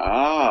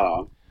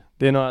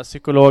 Det är några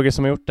psykologer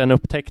som har gjort den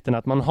upptäckten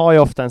att man har ju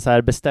ofta en så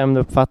här bestämd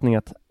uppfattning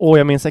att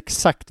jag minns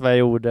exakt vad jag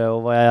gjorde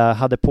och vad jag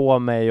hade på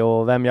mig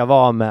och vem jag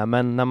var med.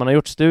 Men när man har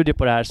gjort studier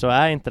på det här så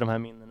är inte de här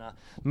minnena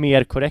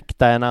mer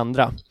korrekta än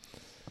andra.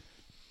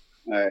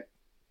 Nej,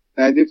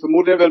 det är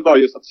förmodligen väl bara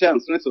just att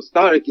känslan är så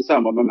stark i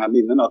samband med de här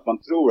minnena att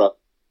man tror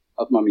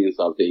att man minns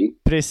allting.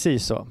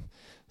 Precis så.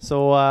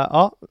 Så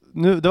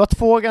det var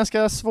 2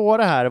 ganska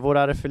svåra här,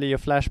 vorarefili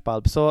och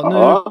flashbulb.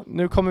 Så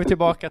nu kommer vi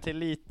tillbaka till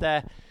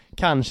lite...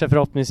 Kanske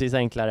förhoppningsvis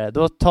enklare.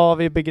 Då tar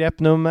vi begrepp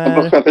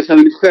nummer... Jag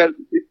känner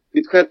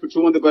mitt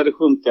självförtroende började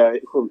sjunka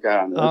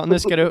här nu. Ja,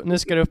 nu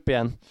ska det upp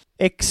igen.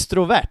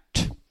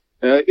 Extrovert.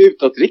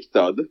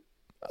 Utåtriktad.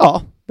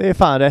 Ja, det är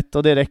fan rätt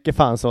och det räcker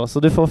fan så. Så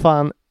du får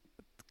fan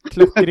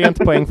klockrent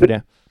poäng för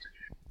det.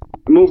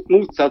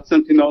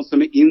 Motsatsen till någon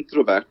som är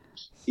introvert,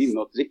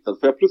 inåtriktad.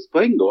 Får jag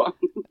pluspoäng då?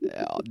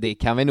 Ja, det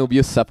kan vi nog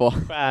bjussa på.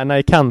 Stjärna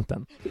i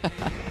kanten.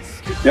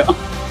 Ja.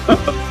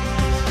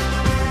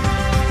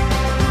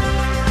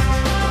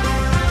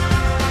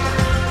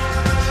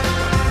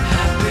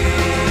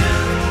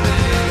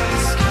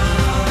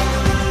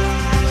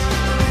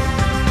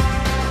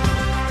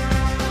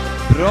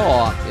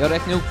 Bra, jag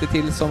räknar ihop det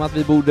till som att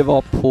vi borde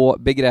vara på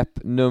begrepp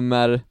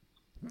nummer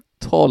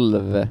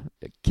 12.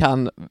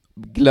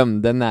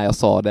 Glömde när jag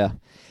sa det.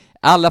 I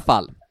alla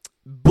fall,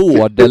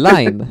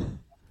 borderline.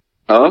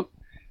 Ja,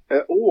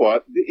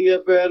 det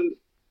är väl,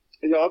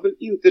 jag har väl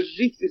inte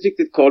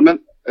riktigt koll, men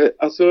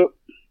alltså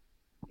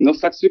någon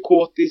slags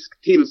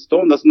psykotisk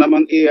tillstånd, alltså när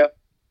man är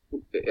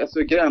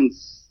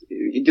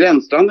i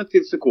gränslandet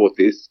till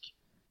psykotisk.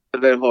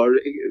 Eller har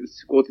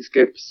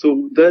psykotiska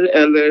episoder,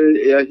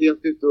 eller är jag helt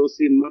ute och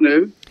simmar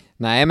nu?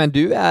 Nej, men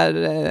du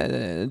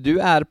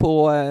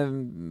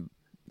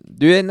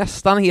är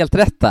nästan helt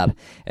rätt där.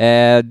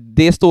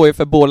 Det står ju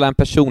för borderline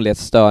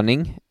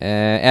personlighetsstörning,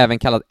 även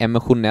kallad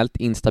emotionellt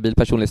instabil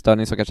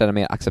personlighetsstörning, som kanske är den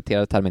mer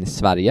accepterade termen i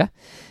Sverige.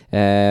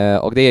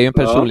 Och det är ju en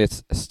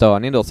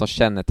personlighetsstörning då som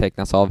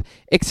kännetecknas av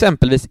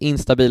exempelvis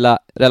instabila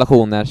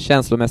relationer,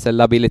 känslomässig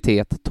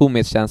labilitet,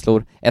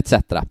 tomhetskänslor etc.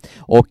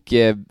 Och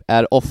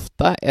är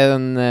ofta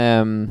en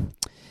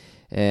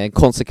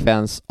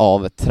konsekvens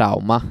av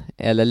trauma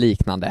eller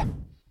liknande.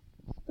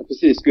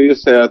 precis. Skulle jag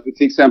säga att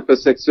till exempel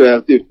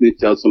sexuellt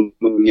utnyttjad som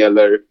ung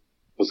eller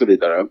och så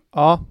vidare.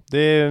 Ja, det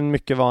är en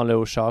mycket vanlig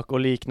orsak och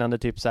liknande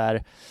typ så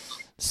här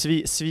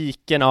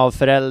sviken av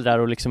föräldrar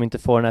och liksom inte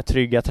få den här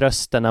trygga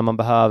trösten när man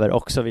behöver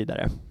och så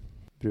vidare.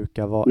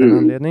 Brukar vara en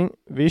anledning.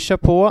 Vi kör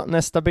på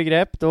nästa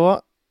begrepp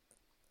då.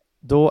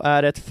 Då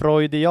är det ett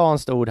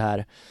freudianskt ord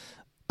här.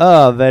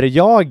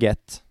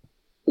 Överjaget.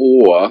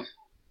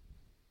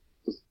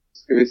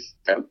 Ska vi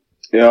se.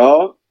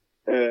 Ja,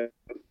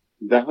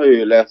 det har jag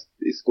ju läst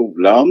i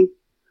skolan,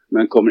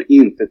 men kommer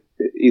inte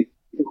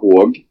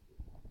ihåg.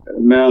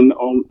 Men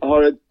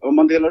om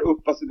man delar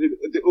upp alltså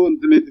det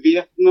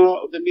undermedvetna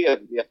och det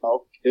medvetna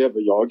och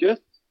överjaget,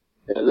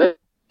 eller?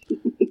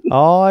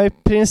 Ja, i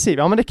princip.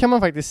 Ja, men det kan man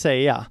faktiskt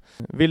säga.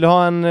 Vill du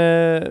ha en...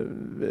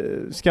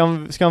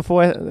 Ska han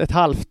få ett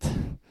halvt?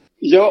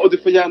 Ja, och du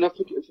får gärna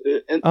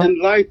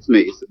enlighten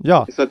me,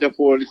 ja. Så att jag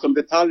får liksom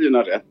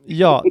detaljerna rätt.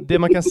 Ja, det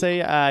man kan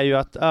säga är ju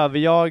att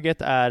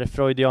överjaget är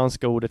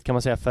freudianska ordet kan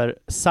man säga för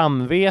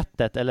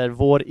samvetet eller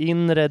vår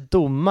inre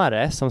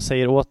domare som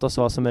säger åt oss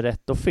vad som är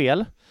rätt och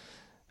fel.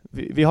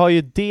 Vi har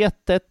ju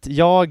detet,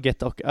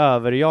 jaget och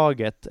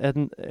överjaget.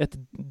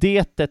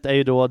 Detet är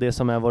ju då det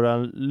som är våra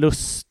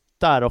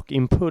lustar och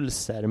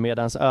impulser,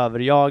 medan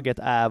överjaget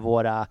är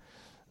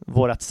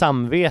vårat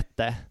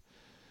samvete.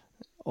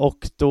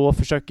 Och då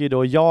försöker ju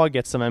då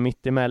jaget som är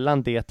mitt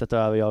emellan detet och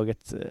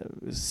överjaget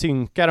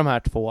synka de här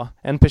två.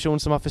 En person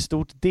som har för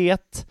stort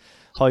det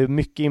har ju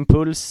mycket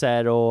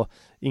impulser och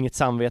inget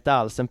samvete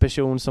alls. En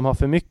person som har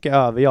för mycket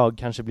överjag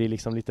kanske blir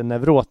liksom lite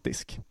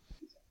neurotisk.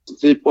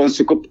 Typ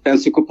en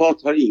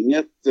psykopat har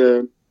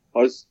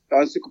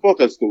en psykopat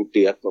har ett stort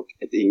det och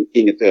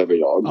inget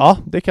överjag. Ja,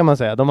 det kan man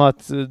säga. De har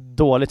ett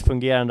dåligt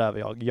fungerande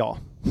överjag, ja.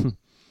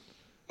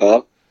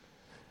 Ja.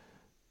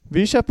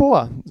 Vi kör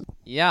på.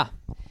 Ja.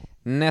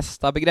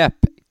 Nästa begrepp.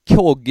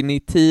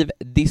 Kognitiv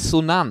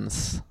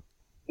dissonans.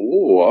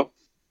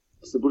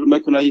 Så borde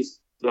man kunna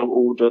gissa av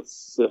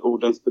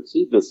ordens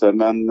betydelse,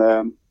 men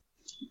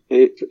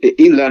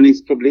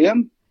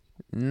inlärningsproblem?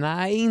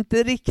 Nej,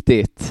 inte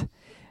riktigt.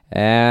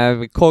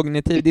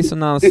 Kognitiv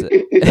dissonans.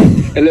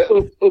 Eller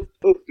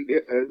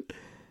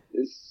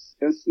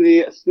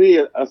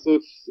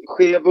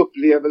skev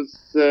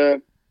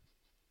upplevelse,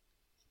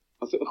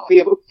 alltså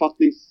skev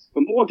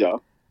uppfattningsförmåga.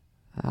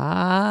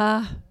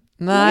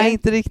 Nej,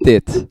 inte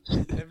riktigt.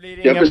 Det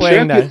blir inga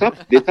poäng där.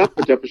 Det är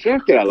tappert, jag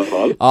försöker i alla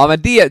fall. Ja,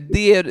 men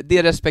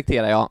det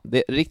respekterar jag.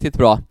 Det är riktigt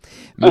bra.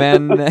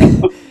 Men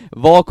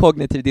vad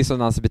kognitiv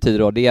dissonans betyder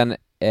då? Det är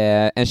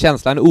en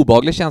känsla, en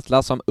obehaglig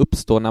känsla som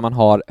uppstår när man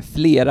har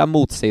flera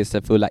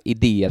motsägelsefulla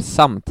idéer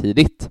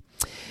samtidigt.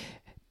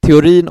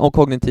 Teorin om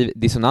kognitiv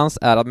dissonans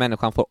är att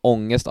människan får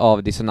ångest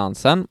av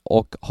dissonansen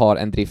och har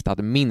en drift att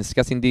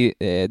minska sin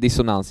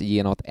dissonans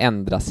genom att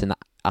ändra sina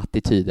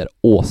attityder,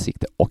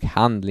 åsikter och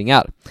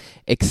handlingar.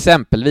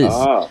 Exempelvis,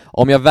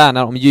 om jag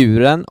värnar om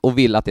djuren och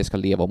vill att det ska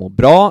leva och må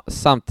bra,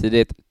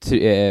 samtidigt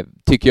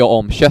tycker jag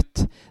om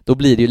kött, då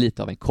blir det ju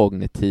lite av en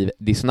kognitiv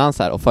dissonans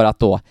här. Och för att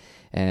då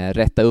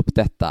rätta upp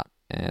detta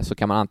så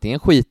kan man antingen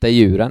skita i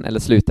djuren eller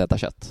sluta äta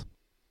kött.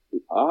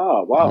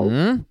 Wow.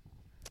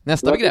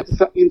 Nästa begrepp.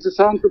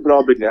 Intressant och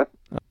bra begrepp.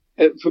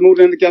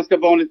 Förmodligen ett ganska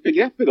vanligt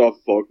begrepp idag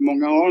för folk.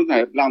 Många har den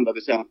här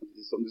blandade känslan,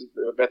 som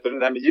du berättade,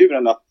 det här med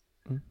djuren,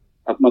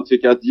 att man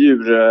tycker att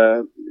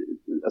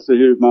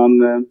hur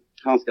man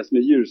handskas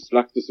med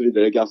djurslakt och så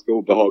vidare är ganska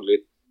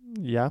obehagligt.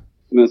 Ja.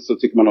 Men så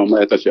tycker man om att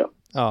äta kött.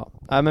 Ja,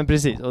 men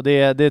precis. Och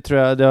det tror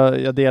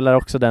jag delar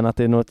också den, att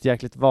det är nog ett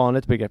jäkligt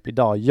vanligt begrepp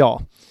idag,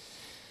 ja.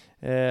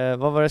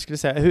 Vad var det jag skulle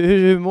säga?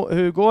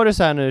 Hur går det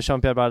så här nu,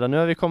 Jean-Pierre Barda? Nu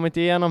har vi kommit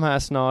igenom här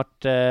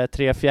snart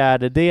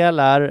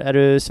 3/4. Är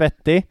du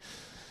svettig?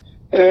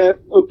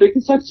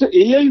 Uppriktigt sagt så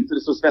är jag inte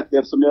så svettig,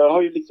 eftersom jag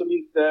har ju liksom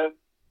inte...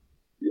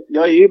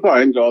 Jag är ju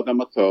bara en glad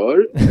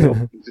amatör och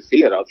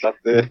intresserad, så att...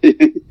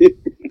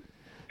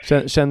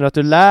 Känner du att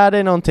du lär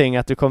dig någonting?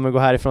 Att du kommer gå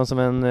härifrån som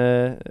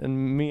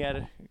en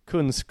mer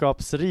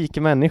kunskapsrik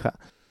människa?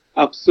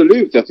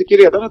 Absolut, jag tycker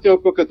redan att jag har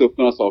plockat upp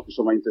några saker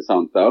som var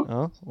intressanta.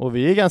 Ja, och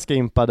vi är ganska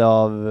impade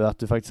av att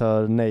du faktiskt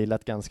har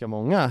nailat ganska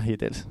många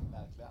hittills.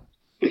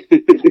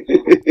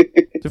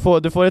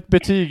 Du får ett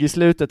betyg i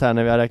slutet här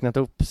när vi har räknat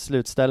upp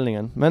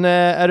slutställningen. Men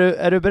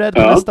är du beredd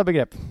på nästa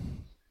begrepp?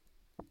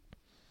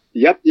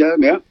 Ja, jag är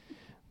med.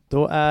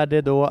 Då är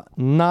det då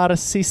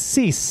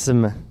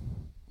narcissism.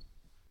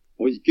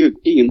 Oj gud,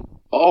 ingen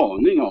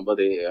aning om vad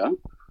det är.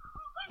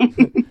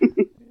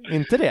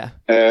 Inte det?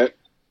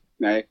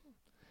 Nej.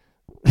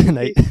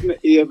 Nej.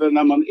 Är väl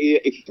när man är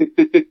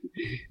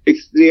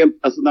extremt,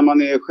 alltså när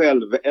man är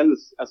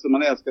alltså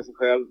man älskar sig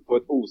själv på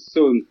ett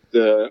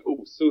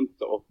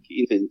osunt och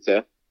intimt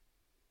sätt.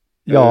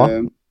 Ja.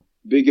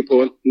 Bygger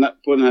på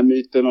den här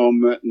myten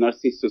om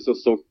Narcissus som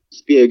såg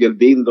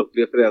spegelbild och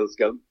blev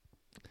förälskad.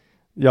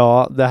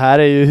 Ja, det här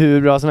är ju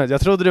hur bra som helst.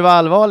 Jag trodde du var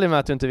allvarlig med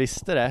att du inte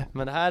visste det,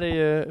 men det här är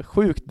ju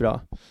sjukt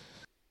bra.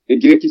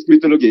 Grekisk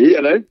mytologi,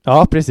 eller?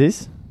 Ja,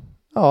 precis.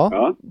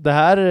 Ja. Det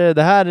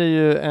här är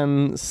ju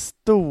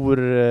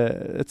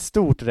ett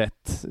stort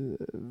rätt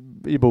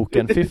i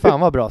boken. Fy fan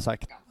vad bra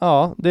sagt.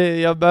 Ja,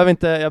 jag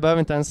behöver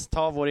inte ens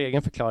ta vår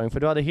egen förklaring, för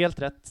du hade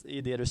helt rätt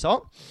i det du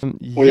sa.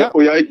 Ja.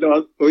 Och jag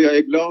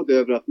är glad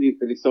över att ni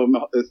inte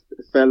liksom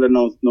fäller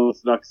någon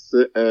slags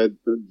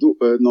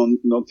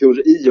någon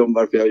teori om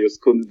varför jag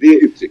just kunde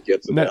det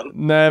uttrycket så väl.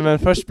 Nej, men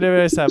först blev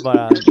jag så här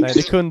bara, nej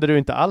det kunde du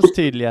inte alls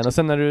tydligen, och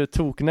sen när du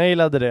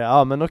toknailade det,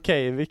 ja men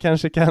okej, vi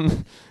kanske kan.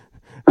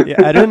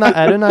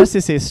 Är du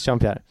narcissist,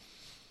 Jean-Pierre?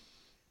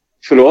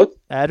 Förlåt?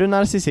 Är du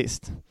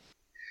narcissist?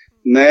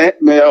 Nej,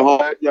 men jag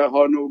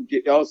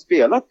har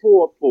spelat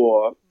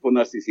på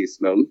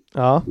narcissismen.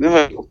 Ja. Det har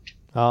jag gjort.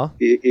 Ja.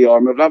 I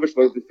Army of Lovers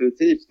var det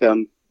definitivt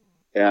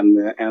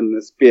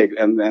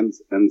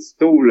en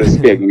stor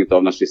spegling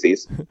av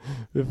narcissism.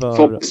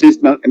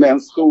 Förhoppningsvis med en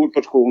stor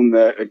portion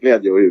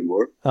glädje och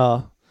humor.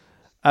 Ja.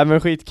 Nej,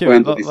 men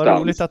skitkul.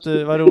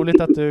 Vad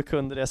roligt att du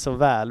kunde det så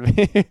väl.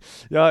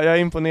 Jag är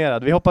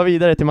imponerad. Vi hoppar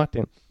vidare till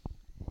Martin.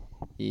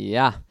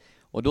 Ja,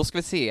 och då ska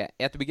vi se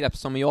ett begrepp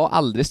som jag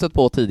aldrig stött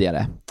på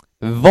tidigare.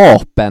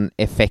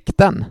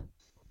 Vapeneffekten.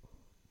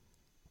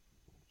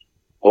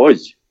 Oj.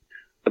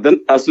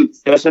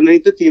 Jag känner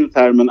inte till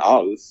termen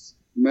alls.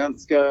 Men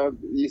ska jag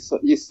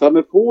gissa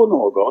mig på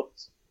något?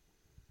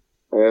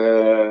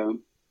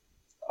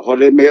 Har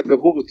det med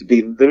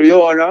hotbilder att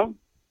göra?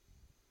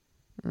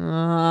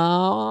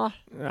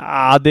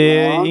 Ja, det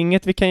är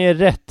inget vi kan ge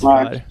rätt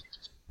för.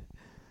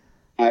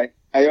 Nej,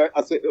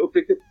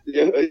 uppriktigt,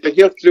 jag är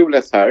helt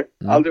clueless här.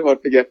 Aldrig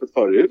hört begreppet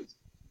förut.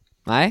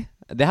 Nej,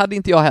 det hade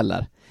inte jag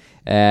heller.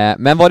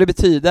 Men vad det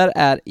betyder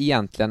är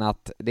egentligen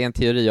att det är en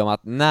teori om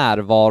att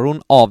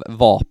närvaron av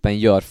vapen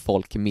gör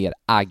folk mer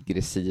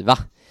aggressiva.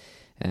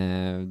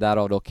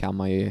 Därav då kan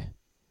man ju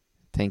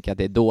tänka att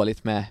det är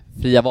dåligt med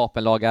fria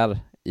vapenlagar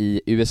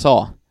i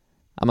USA.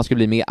 Att man skulle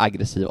bli mer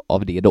aggressiv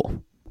av det då.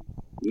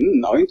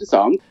 Ja,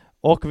 intressant.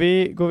 Och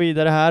vi går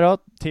vidare här då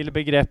till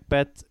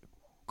begreppet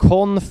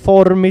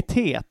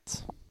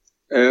konformitet.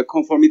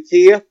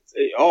 Konformitet,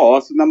 ja,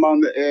 alltså när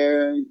man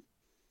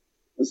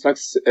en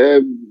slags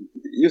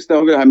just det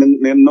här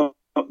med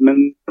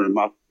norm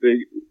att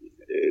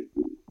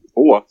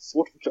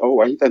svårt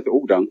jag hittar inte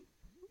orden.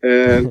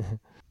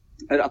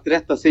 Att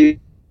rätta sig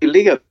i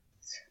led.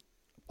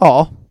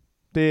 Ja,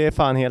 det är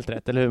fan helt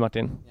rätt, eller hur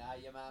Martin?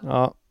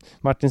 Ja,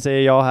 Martin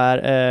säger ja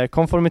här.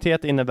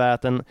 Konformitet innebär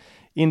att en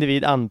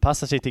individ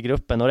anpassar sig till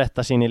gruppen och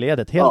rättar sig in i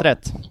ledet. Helt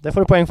rätt. Det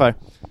får du poäng för.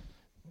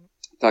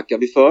 Tackar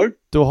vi för.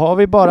 Då har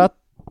vi bara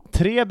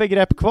 3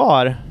 begrepp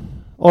kvar.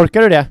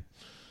 Orkar du det?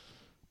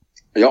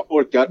 Jag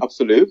orkar,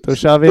 absolut. Då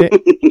kör vi.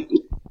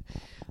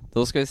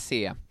 Då ska vi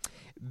se.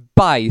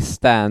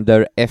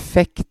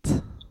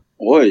 Bystander-effekt.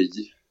 Oj.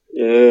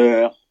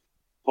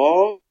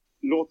 Ja,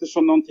 låter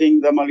som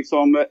någonting där man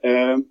liksom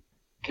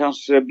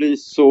kanske blir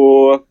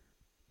så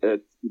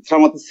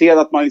traumatiserad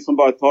att man liksom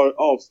bara tar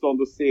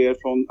avstånd och ser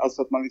från,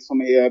 alltså att man liksom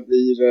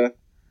blir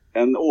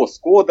en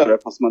åskådare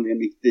fast man är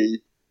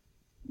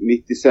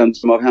mitt i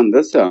centrum av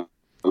händelsen.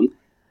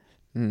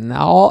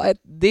 Ja,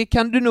 det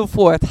kan du nog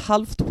få ett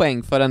halvt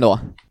poäng för ändå.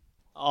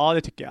 Ja,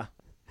 det tycker jag.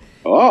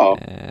 Ja,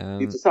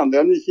 intressant.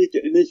 Jag är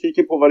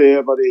nyfiken på vad det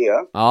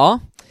är. Ja,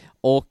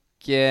 och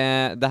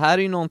det här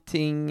är ju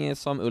någonting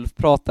som Ulf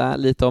pratade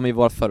lite om i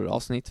våra förra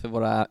avsnitt för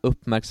våra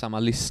uppmärksamma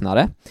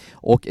lyssnare.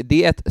 Och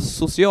det är ett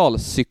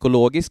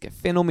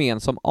socialpsykologiskt fenomen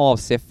som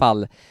avser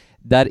fall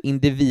där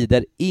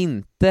individer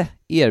inte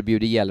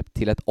erbjuder hjälp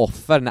till ett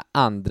offer när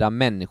andra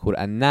människor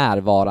är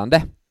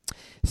närvarande.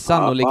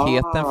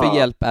 Sannolikheten för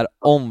hjälp är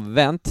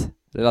omvänt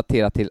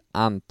relaterat till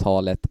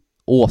antalet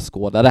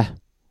åskådare.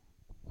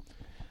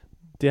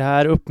 Det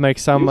här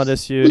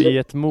uppmärksammades ju i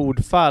ett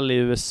mordfall i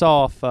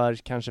USA för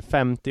kanske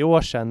 50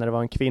 år sedan när det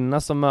var en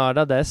kvinna som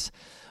mördades.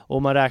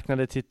 Och man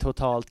räknade till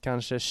totalt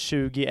kanske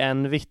 21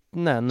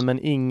 vittnen, men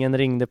ingen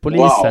ringde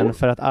polisen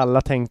för att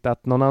alla tänkte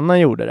att någon annan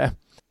gjorde det.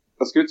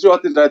 Jag skulle tro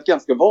att det är ett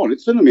ganska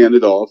vanligt fenomen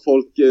idag.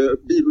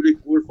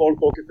 Bilolyckor,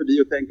 folk åker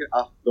förbi och tänker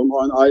att de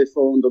har en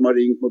iPhone, de har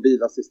ringt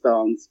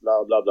mobilassistans,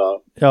 bla bla bla.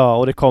 Ja,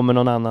 och det kommer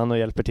någon annan och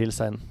hjälper till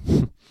sen.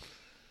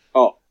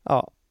 Ja.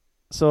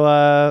 Så,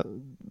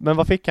 men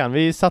vad fick han?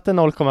 Vi satte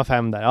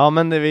 0,5 där. Ja,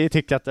 men vi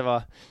tyckte att det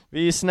var...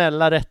 Vi är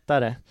snälla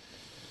rättare.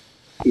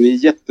 Ni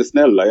är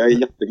jättesnälla, jag är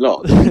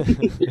jätteglad.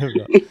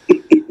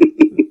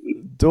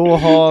 Då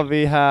har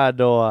vi här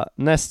då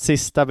näst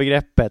sista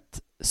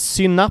begreppet.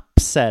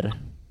 Synapser.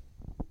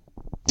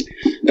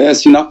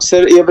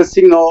 Synapser är väl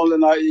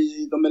signalerna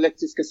i de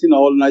elektriska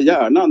signalerna i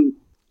hjärnan?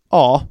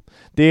 Ja,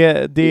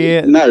 det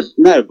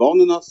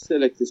nervbanornas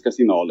elektriska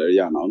signaler i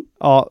hjärnan.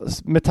 Ja,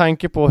 med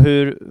tanke på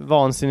hur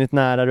vansinnigt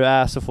nära du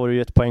är så får du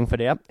ju ett poäng för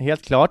det,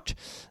 helt klart.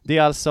 Det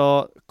är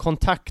alltså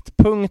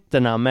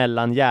kontaktpunkterna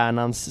mellan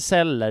hjärnans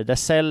celler, där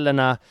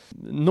cellerna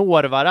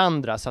når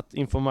varandra så att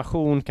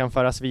information kan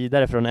föras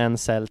vidare från en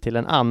cell till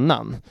en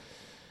annan.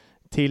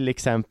 Till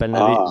exempel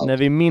när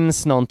vi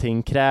minns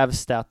någonting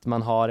krävs det att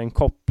man har en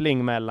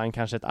koppling mellan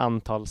kanske ett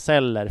antal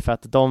celler för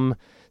att de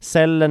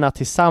cellerna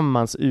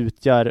tillsammans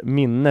utgör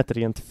minnet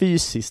rent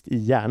fysiskt i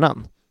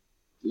hjärnan.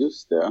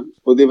 Just det.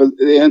 Och det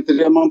är inte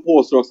det man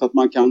påstår också, att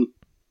man kan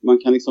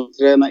liksom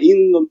träna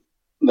in de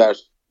där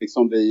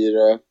liksom blir,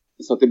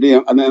 så att det blir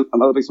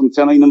att liksom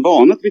träna in en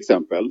vana till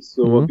exempel,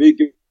 så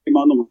bygger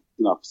man de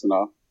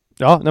synapserna.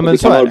 Ja, nej, men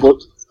så är det.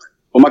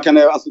 Och man kan,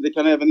 alltså det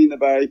kan även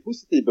innebära i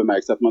positiv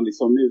bemärkelse att man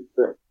liksom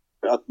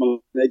att man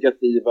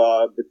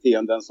negativa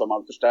beteenden som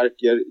man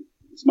förstärker,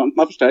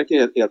 man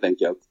förstärker helt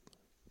enkelt.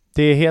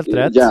 Det är helt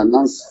rätt.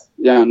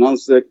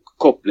 Hjärnans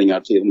kopplingar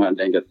till de här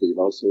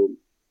negativa, och så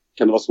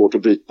kan det vara svårt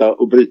att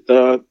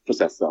bryta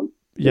processen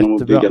genom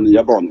att bygga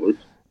nya banor.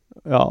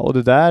 Ja, och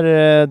det där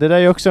är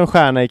ju också en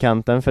stjärna i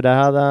kanten, för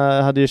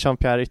där hade ju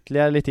Jean-Pierre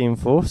ytterligare lite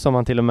info som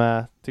han till och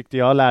med tyckte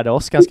jag lärde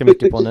oss ganska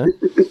mycket på nu.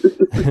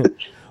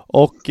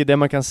 Och det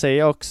man kan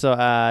säga också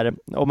är,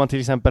 om man till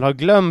exempel har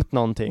glömt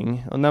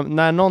någonting, och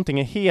när någonting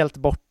är helt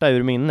borta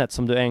ur minnet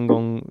som du en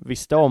gång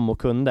visste om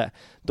och kunde,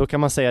 då kan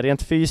man säga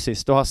rent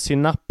fysiskt, då har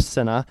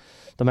synapserna,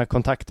 de här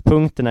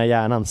kontaktpunkterna i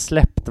hjärnan,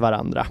 släppt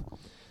varandra.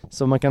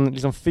 Så man kan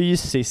liksom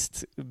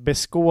fysiskt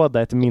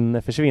beskåda ett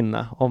minne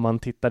försvinna om man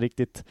tittar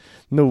riktigt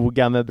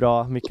noga med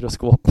bra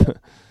mikroskop.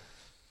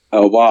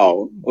 Oh,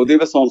 wow. Och det är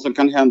väl sånt som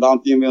kan hända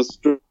antingen vid en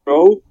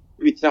stroke,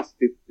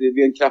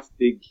 vid en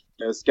kraftig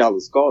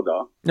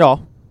skallskada. Ja,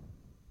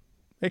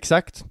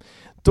 exakt.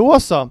 Då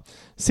så,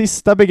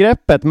 sista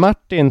begreppet.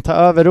 Martin, ta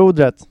över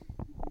rodret.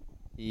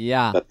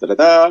 Ja.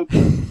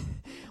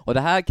 Och det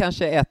här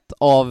kanske är ett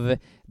av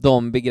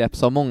de begrepp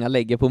som många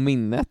lägger på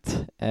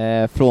minnet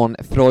från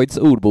Freuds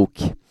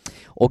ordbok.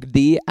 Och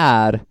det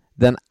är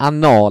den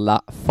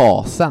anala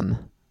fasen.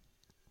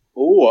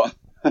 Oj.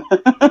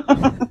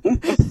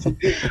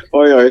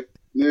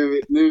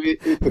 Nu är vi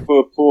ute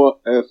på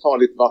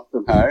farligt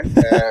vatten här.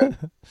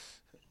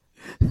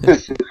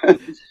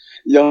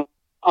 Jag har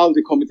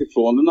aldrig kommit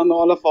ifrån den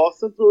anala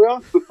fasen, tror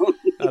jag.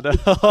 Ja, det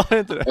har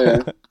inte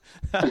det.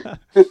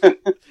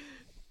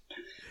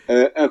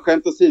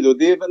 Skämt åsido,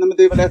 det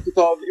är väl ett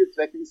av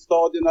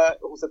utvecklingsstadierna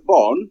hos ett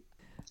barn.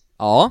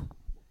 Ja.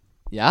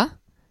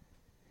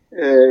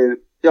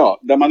 Ja,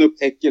 där man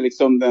upptäcker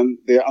liksom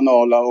det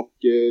anala och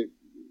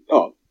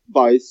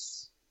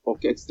bajs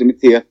och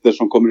extremiteter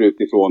som kommer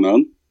ut ifrån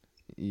en.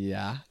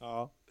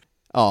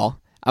 Ja,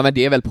 men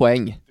det är väl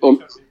poäng.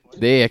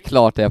 Det är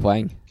klart det är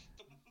poäng.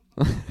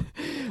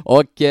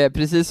 Och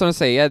precis som du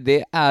säger,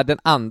 det är den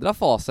andra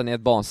fasen i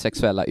ett barns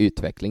sexuella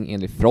utveckling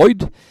enligt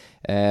Freud.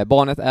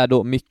 Barnet är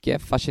då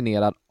mycket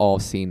fascinerad av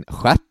sin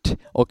stjärt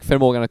och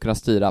förmågan att kunna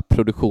styra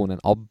produktionen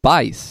av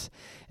bajs.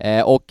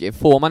 Och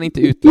får man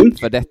inte utlopp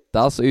för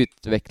detta så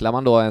utvecklar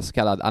man då en så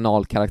kallad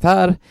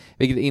analkaraktär,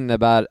 vilket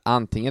innebär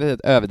antingen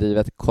ett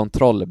överdrivet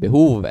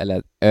kontrollbehov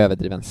eller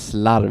överdriven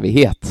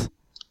slarvighet.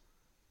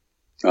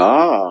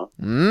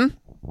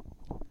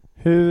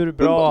 Hur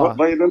bra?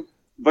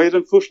 Vad är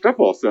den första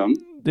fasen?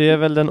 Det är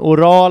väl den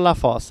orala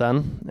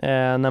fasen,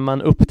 när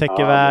man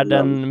upptäcker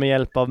världen med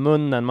hjälp av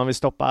munnen. Man vill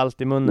stoppa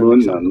allt i munnen.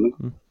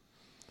 Liksom.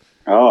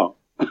 Ja.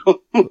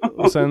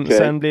 Och sen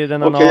blir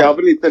den anal.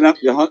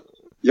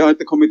 Jag har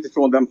inte kommit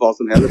ifrån den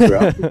fasen heller, tror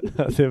jag.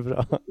 Det är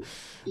bra.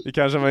 Det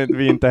kanske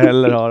vi inte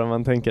heller har om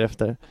man tänker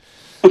efter.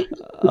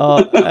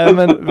 Ja,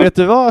 men vet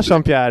du vad,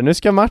 Jean-Pierre? Nu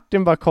ska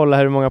Martin bara kolla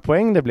hur många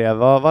poäng det blev.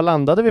 Vad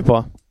landade vi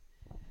på?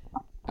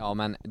 Ja,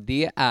 men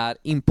det är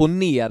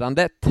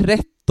imponerande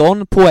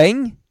 13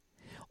 poäng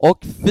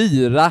och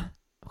 4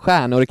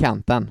 stjärnor i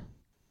kanten.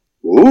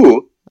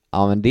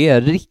 Ja, men det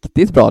är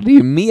riktigt bra. Det är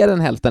ju mer än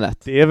hälften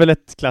rätt. Det är väl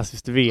ett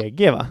klassiskt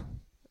VG, va?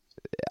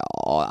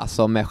 Ja,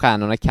 alltså med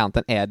stjärnorna i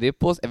kanten är det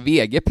på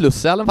VG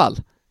plus i alla fall.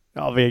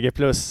 Ja, VG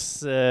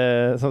plus,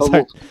 som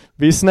sagt.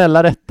 Vi är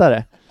snälla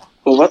rättare.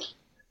 Och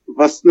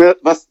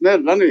vad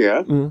snälla ni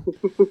är.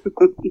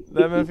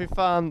 Nej, men fy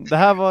fan. Det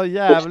här var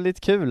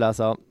jävligt kul,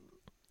 alltså.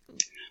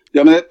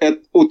 Ja, men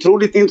ett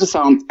otroligt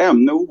intressant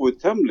ämne,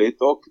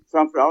 outtömligt, och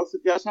framförallt så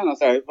jag känner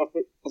så här,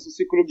 varför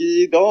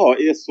psykologi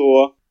idag är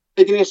så,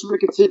 lägger ner så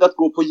mycket tid att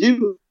gå på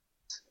gym,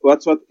 och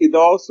jag tror att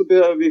idag så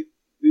behöver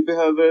vi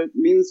behöver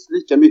minst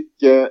lika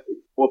mycket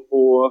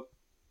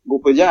gå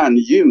på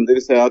hjärngym, det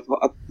vill säga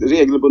att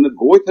regelbundet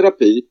gå i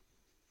terapi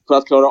för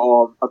att klara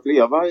av att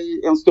leva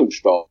i en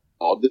storstad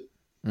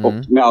och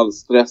med all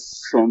stress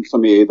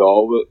som är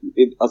idag. Och,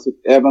 alltså,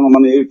 även om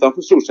man är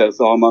utanför storstäder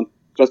så har man,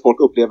 för att folk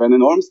upplever en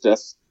enorm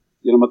stress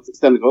genom att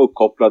ständigt vara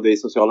uppkopplade i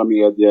sociala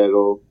medier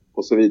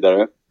och så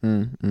vidare.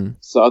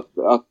 Så att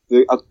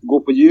gå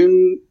på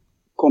gym,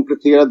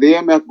 komplettera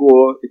det med att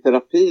gå i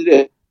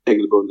terapi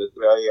regelbundet,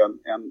 tror jag är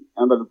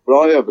en väldigt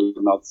bra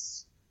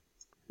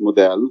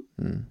överlevnadsmodell.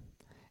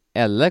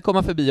 Eller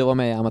komma förbi och vara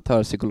med i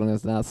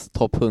amatörpsykologernas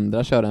topp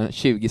 100, köra en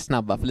 20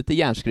 snabba för lite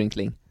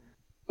hjärnskrynkling.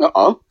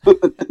 Ja,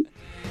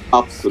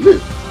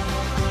 absolut.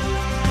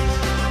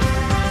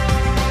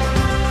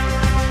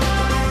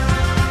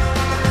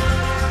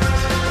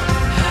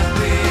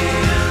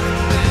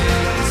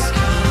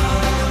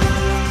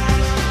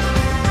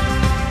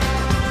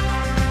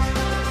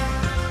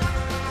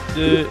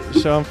 Du,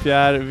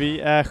 Jean-Pierre, vi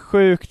är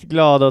sjukt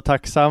glada och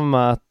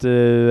tacksamma att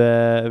du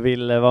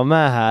ville vara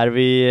med här.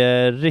 Vi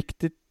är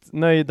riktigt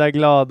nöjda,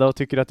 glada och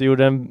tycker att du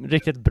gjorde en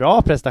riktigt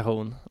bra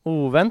prestation.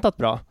 Oväntat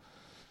bra.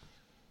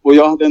 Och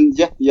jag hade en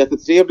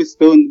jättetrevlig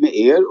stund med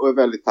er och är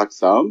väldigt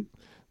tacksam.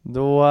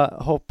 Då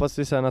hoppas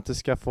vi sen att du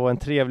ska få en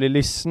trevlig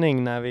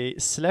lyssning när vi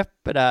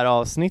släpper det här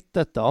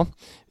avsnittet då.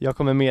 Jag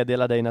kommer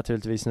meddela dig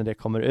naturligtvis när det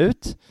kommer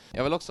ut.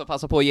 Jag vill också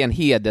passa på att ge en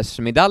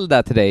hedersmedalj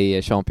där till dig,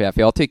 Jean-Pierre,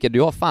 för jag tycker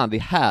du har fan det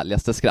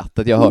härligaste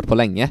skrattet jag har hört på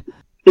länge.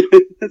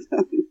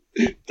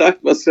 Tack,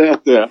 vad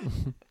söt du är.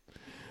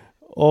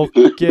 Och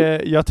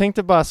jag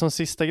tänkte bara som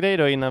sista grej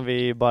då innan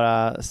vi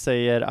bara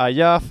säger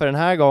adjö för den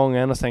här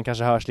gången och sen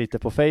kanske hörs lite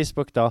på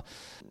Facebook då.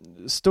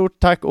 Stort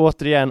tack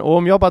återigen, och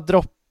om jag bara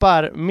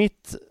droppar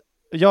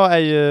jag är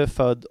ju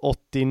född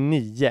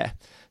 89,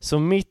 så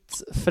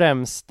mitt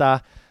främsta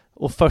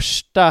och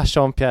första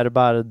Jean-Pierre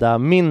Barda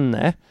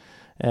minne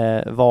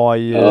var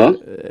ju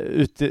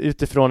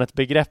utifrån ett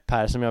begrepp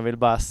här som jag vill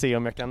bara se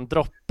om jag kan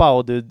droppa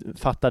och du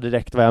fattar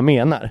direkt vad jag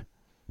menar.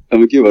 Ja,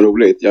 men gud vad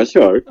roligt, jag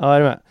kör. Ja, är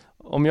du med?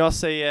 Om jag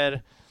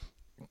säger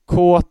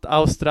kåt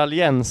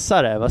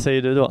australiensare, vad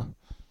säger du då?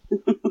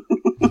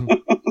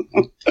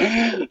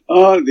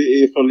 Ja, det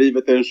är från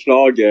Livet är en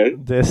schlager.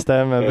 Det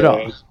stämmer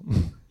bra.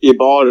 I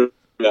baren.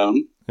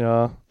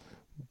 Ja,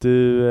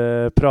 du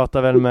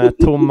pratar väl med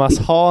Thomas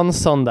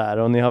Hansson där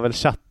och ni har väl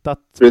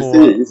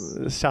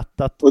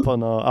chattat på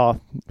någon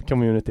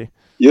community.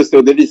 Just det,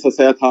 och det visar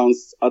sig att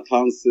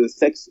hans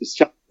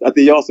sexchatt, att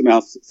det är jag som är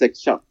hans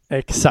sexchatt.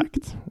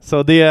 Exakt,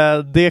 så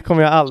det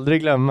kommer jag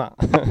aldrig glömma.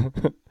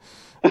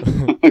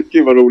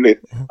 Gud vad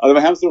roligt. Ja, det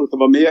var hemskt roligt att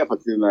vara med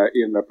faktiskt i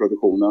den där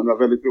produktionen. Det var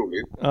väldigt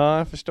roligt. Ja,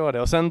 jag förstår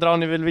det. Och sen drar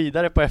ni väl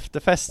vidare på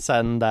efterfest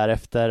sen där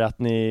efter att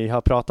ni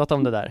har pratat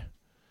om det där?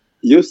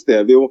 Just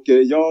det,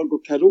 jag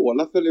och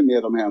Carola följer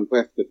med dem hem på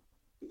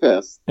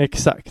efterfest.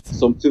 Exakt.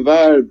 Som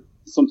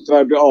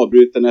tyvärr blir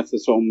avbruten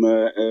eftersom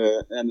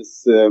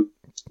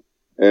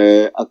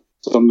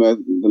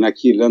den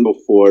här killen då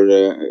får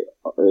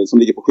som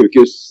ligger på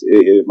sjukhus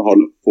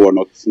får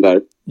något sånt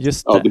där.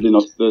 Just det. Ja, det blir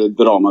något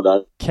drama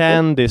där.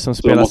 Candy som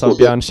spelas av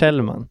Björn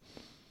Kjellman.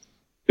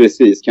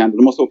 Precis, Candy.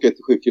 De måste åka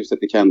till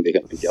sjukhuset i Candy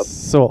helt enkelt.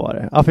 Så var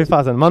det. Ja, fy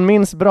fasen. Man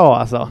minns bra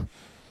alltså.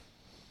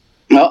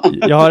 Ja.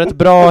 Jag har ett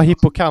bra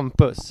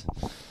hippocampus.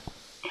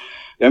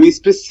 Jag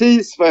minns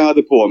precis vad jag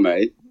hade på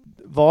mig.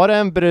 Var det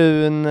en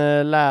brun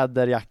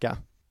läderjacka?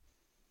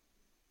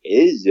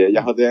 Nej,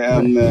 jag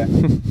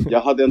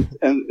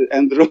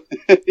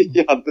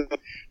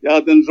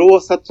hade en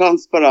rosa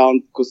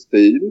transparent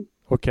kostym.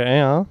 Okej,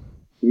 ja.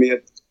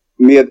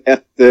 Med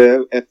ett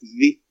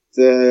vitt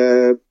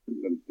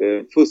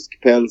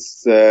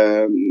fuskpäls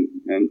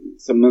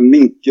som en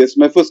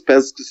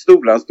fuskpäls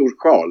en stor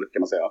sjal kan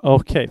man säga.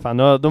 Okej,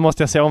 fan, då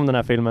måste jag se om den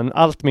här filmen.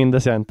 Allt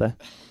mindes jag inte.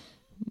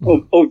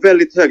 Och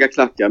väldigt höga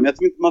klackar, men jag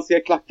tror inte man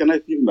ser klackarna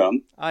i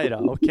filmen. Aj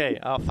då, okej.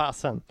 Ja,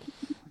 fasen.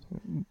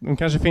 De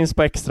kanske finns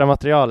på extra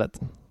materialet.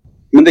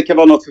 Men det kan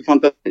vara något för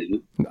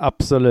fantasin.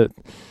 Absolut.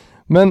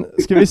 Men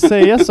ska vi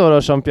säga så då,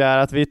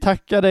 Jean-Pierre, att vi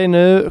tackar dig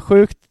nu.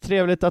 Sjukt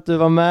trevligt att du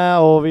var med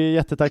och vi är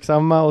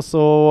jättetacksamma. Och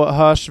så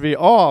hörs vi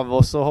av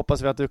och så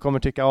hoppas vi att du kommer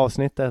tycka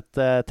avsnittet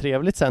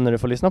trevligt sen när du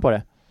får lyssna på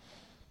det.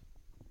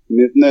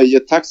 Med nöje.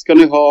 Tack ska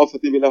ni ha för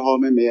att ni ville ha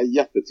mig med.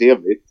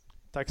 Jättetrevligt.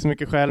 Tack så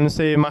mycket själv. Nu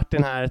säger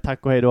Martin här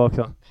tack och hej då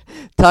också.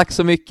 Tack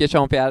så mycket,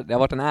 Jean-Pierre. Det har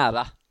varit en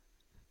ära.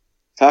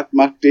 Tack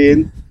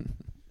Martin.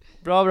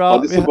 Bra.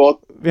 Ha det så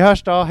gott. Vi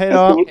hörs då. Hej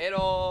då.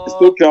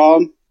 Stor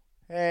kram.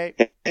 Hej.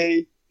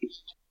 Hej.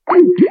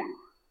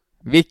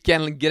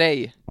 Vilken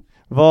grej.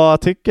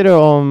 Vad tycker du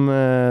om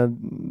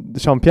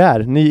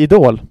Jean-Pierre, ny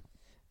idol?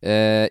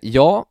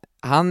 Ja,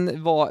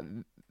 han var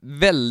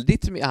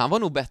han var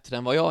nog bättre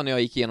än vad jag när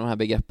jag gick igenom de här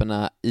begreppen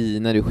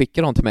när du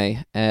skickade dem till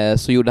mig.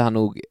 Så gjorde han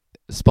nog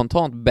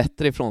spontant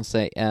bättre ifrån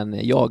sig än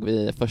jag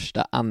vid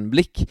första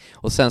anblick.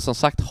 Och sen som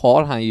sagt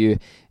har han ju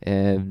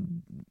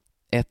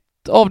ett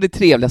av de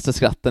trevligaste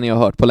skratten jag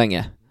har hört på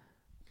länge.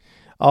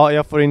 Ja,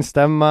 jag får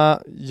instämma.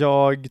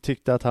 Jag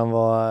tyckte att han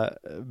var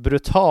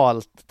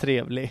brutalt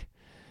trevlig.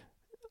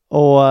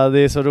 Och det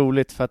är så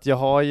roligt för att jag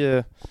har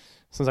ju,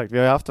 som sagt, vi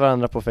har ju haft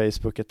varandra på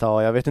Facebook ett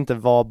tag. Jag vet inte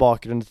vad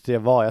bakgrunden till det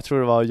var. Jag tror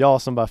det var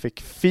jag som bara fick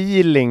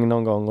feeling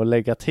någon gång och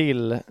lägga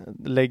till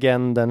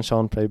legenden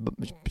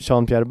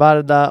Jean-Pierre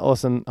Barda. Och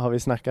sen har vi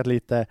snackat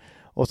lite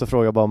och så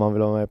frågade bara om man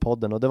vill vara med i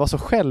podden. Och det var så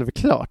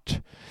självklart.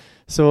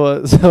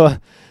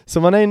 Så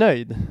man är ju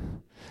nöjd.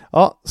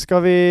 Ja, ska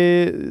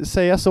vi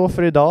säga så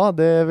för idag?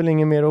 Det är väl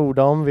inget mer att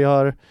orda om. Vi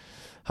har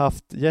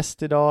haft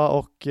gäst idag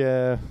och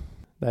det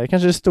här är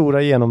kanske det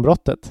stora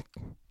genombrottet.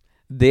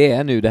 Det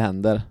är nu det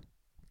händer.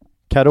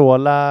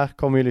 Carola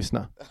kommer ju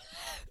lyssna.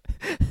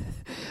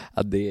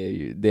 Ja,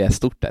 det är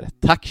stort där.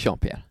 Tack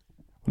Jean-Pierre.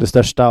 Det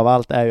största av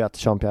allt är ju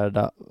att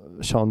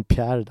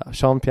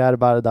Jean-Pierre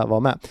Barda var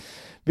med.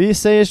 Vi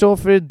säger så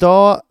för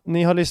idag.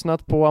 Ni har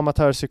lyssnat på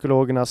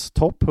Amatörpsykologernas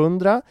topp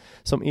 100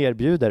 som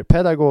erbjuder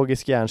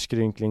pedagogisk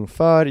hjärnskrynkling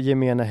för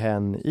gemene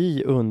hen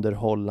i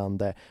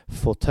underhållande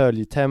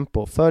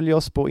fåtöljtempo. Följ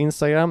oss på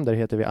Instagram, där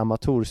heter vi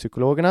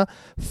Amatörpsykologerna.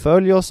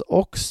 Följ oss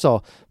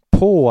också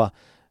på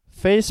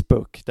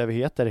Facebook, där vi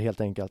heter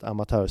helt enkelt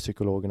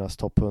Amatörpsykologernas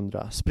topp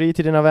 100. Sprid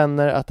till dina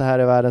vänner att det här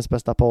är världens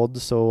bästa podd,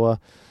 så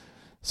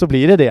så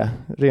blir det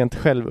rent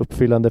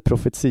självuppfyllande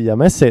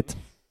profetiamässigt.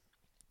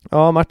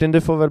 Ja, Martin,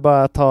 du får väl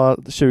bara ta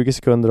 20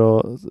 sekunder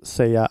och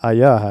säga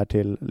adjö här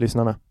till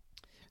lyssnarna.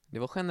 Det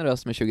var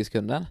generöst med 20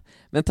 sekunder.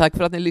 Men tack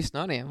för att ni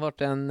lyssnade. Det har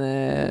varit en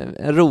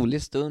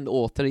rolig stund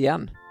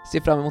återigen.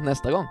 Se fram emot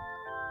nästa gång.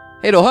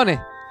 Hej då, hörni!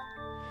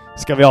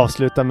 Ska vi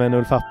avsluta med en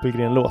Ulf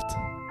Appelgren-låt?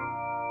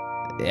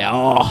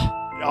 Ja!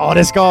 Ja,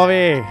 det ska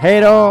vi!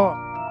 Hej då!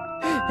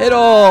 Hej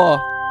då!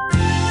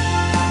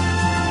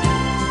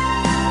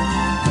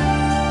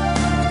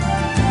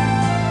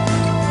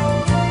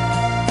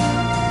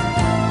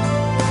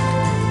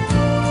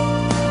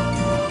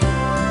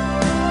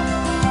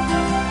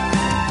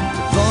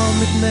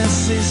 Mitt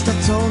näst sista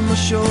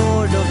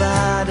tonårsår då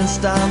världen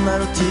stannar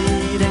och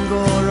tiden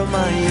går och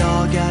man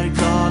jagar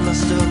galna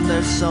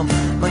stunder som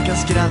man kan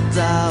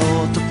skratta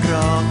åt och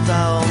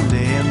prata om.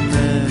 Det är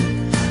nu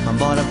man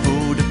bara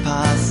borde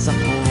passa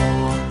på.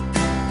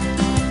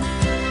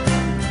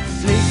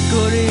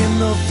 Flickor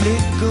in och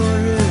flickor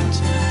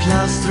ut,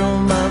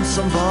 klastromans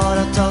som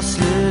bara tar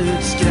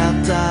slut.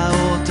 Skratta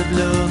åt det,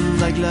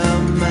 blunda,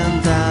 glöm,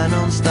 men där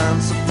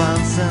någonstans så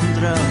fanns en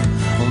dröm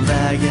om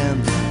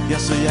vägen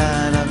jag så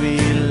gärna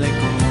ville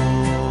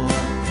gå.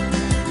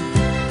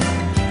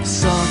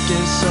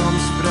 Saker som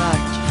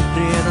sprack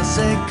redan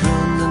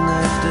sekunden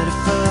efter det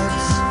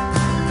föds,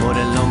 och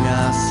det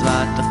långa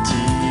svarta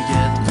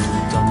tyget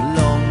mot de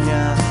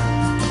långa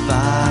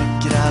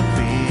vackra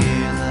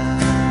benen.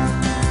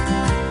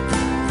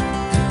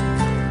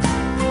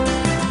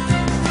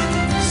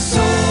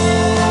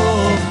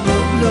 Såpbubblor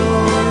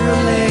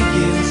och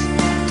leggings,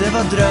 det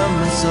var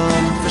drömmen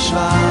som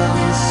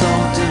försvann,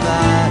 som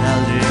tyvärr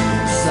aldrig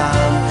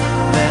sann.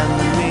 Vem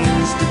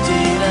minns du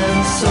tiden?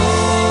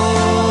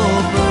 Såpbubblor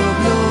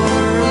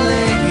och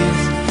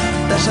leggings,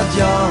 där satt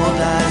jag och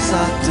där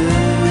satt du.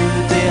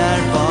 Det är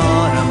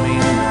bara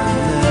minnen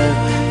nu.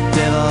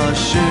 Det var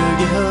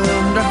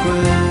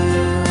 2007.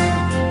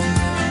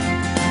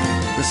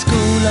 När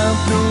skolan,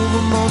 prov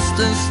och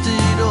måste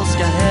styr, då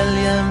ska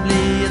helgen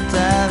bli ett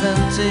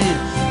äventyr.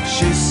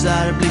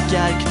 Kyssar,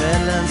 blickar,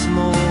 kvällens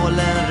mål,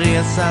 en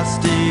resa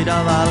styrd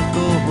av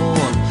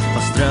alkohol.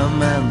 Fast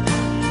drömmen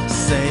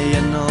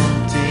säger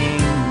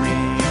någonting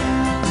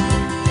mer.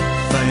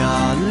 För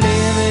jag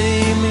lever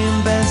i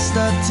min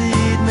bästa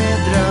tid med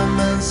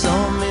drömmen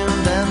som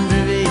min vän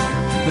bredvid.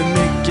 Med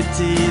mycket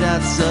tid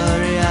att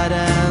sörja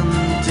den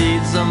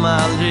tid som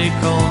aldrig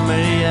kommer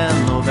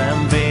igen. Och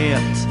vem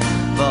vet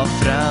vad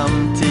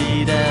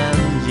framtiden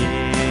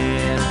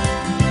ger.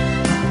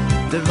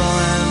 Det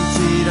var en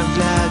tid av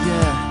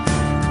glädje,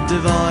 det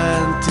var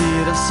en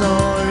tid av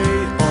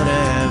sorg, och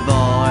det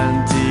var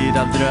en tid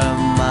av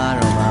drömmar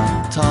om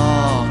att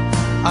ta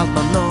allt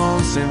man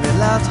någonsin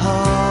velat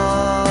ha.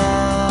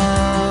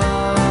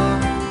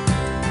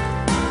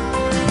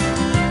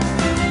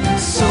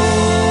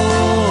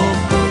 Såpbubblor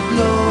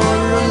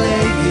och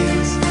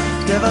leggings,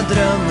 det var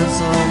drömmen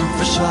som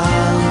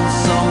försvann,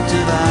 som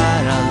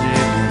tyvärr aldrig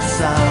blev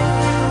sann.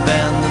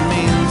 Vem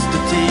minns du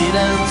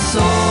tiden?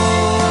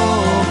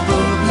 Såpbubblor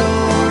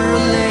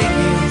och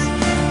leggings,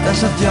 där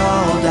satt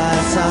jag och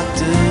där satt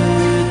du.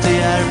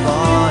 Det är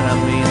bara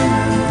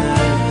minnen nu.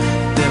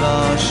 Det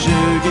var 2007.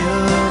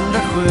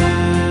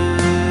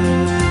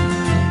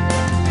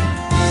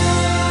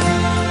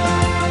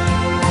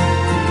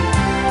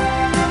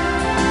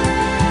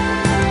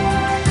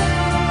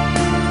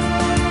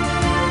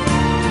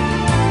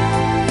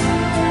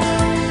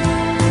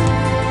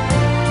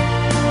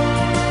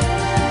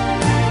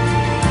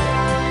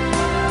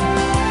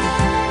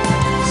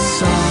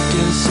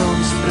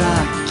 Som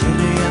sprack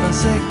redan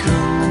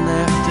sekunden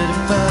efter det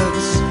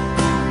föds,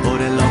 och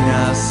det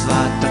långa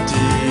svarta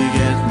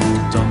tyget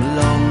mot de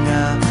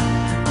långa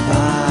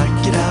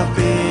vackra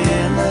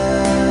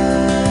benen.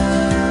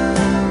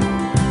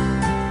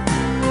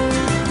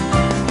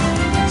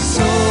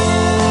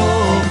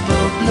 Såpbubblor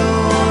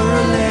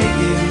och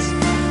leggings,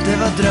 det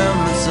var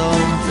drömmen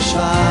som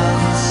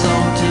försvann,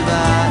 som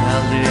tyvärr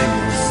aldrig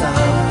blev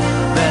sann.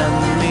 Vem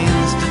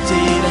minns du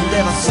tiden?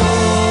 Det var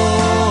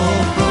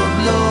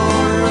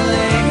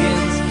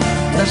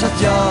där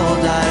satt jag och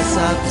där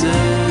satt du.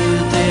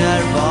 Det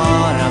är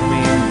bara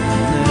minnen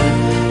nu.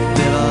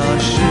 Det var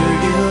 2007.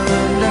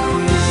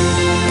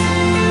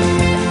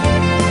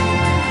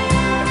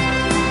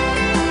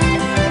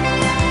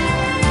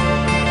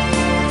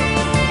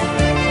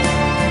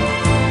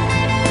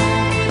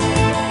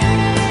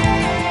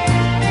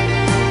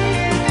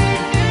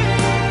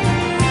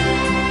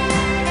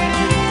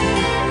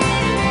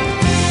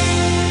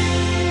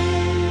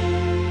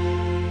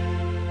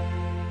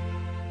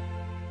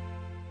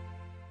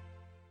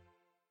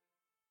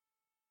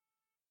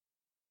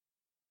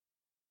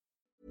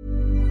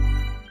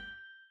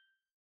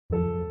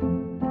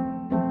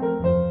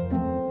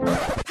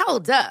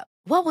 Hold up.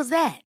 What was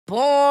that?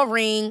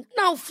 Boring.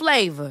 No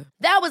flavor.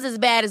 That was as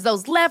bad as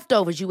those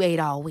leftovers you ate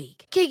all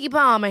week. Keke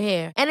Palmer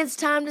here, and it's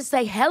time to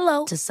say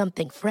hello to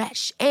something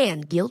fresh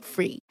and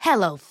guilt-free.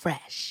 Hello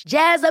Fresh.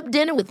 Jazz up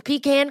dinner with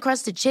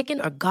pecan-crusted chicken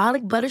or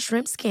garlic butter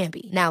shrimp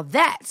scampi. Now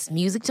that's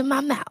music to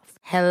my mouth.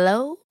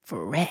 Hello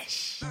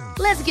Fresh.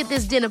 Let's get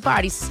this dinner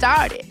party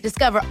started.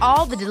 Discover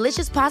all the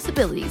delicious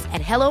possibilities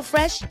at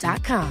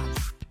hellofresh.com.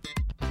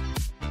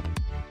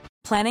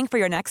 Planning for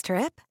your next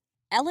trip?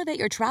 Elevate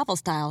your travel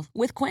style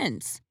with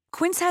Quince.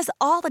 Quince has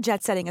all the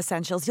jet-setting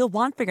essentials you'll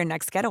want for your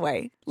next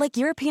getaway, like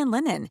European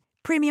linen,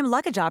 premium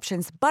luggage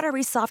options,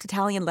 buttery soft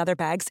Italian leather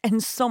bags,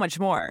 and so much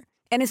more.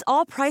 And is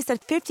all priced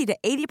at 50 to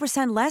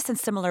 80% less than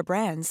similar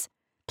brands.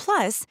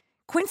 Plus,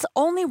 Quince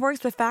only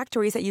works with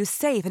factories that use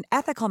safe and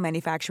ethical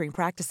manufacturing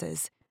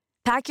practices.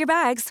 Pack your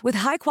bags with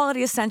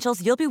high-quality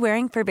essentials you'll be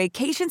wearing for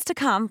vacations to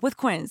come with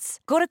Quince.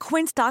 Go to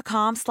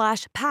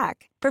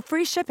quince.com/pack for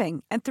free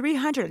shipping and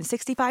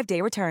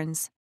 365-day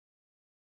returns.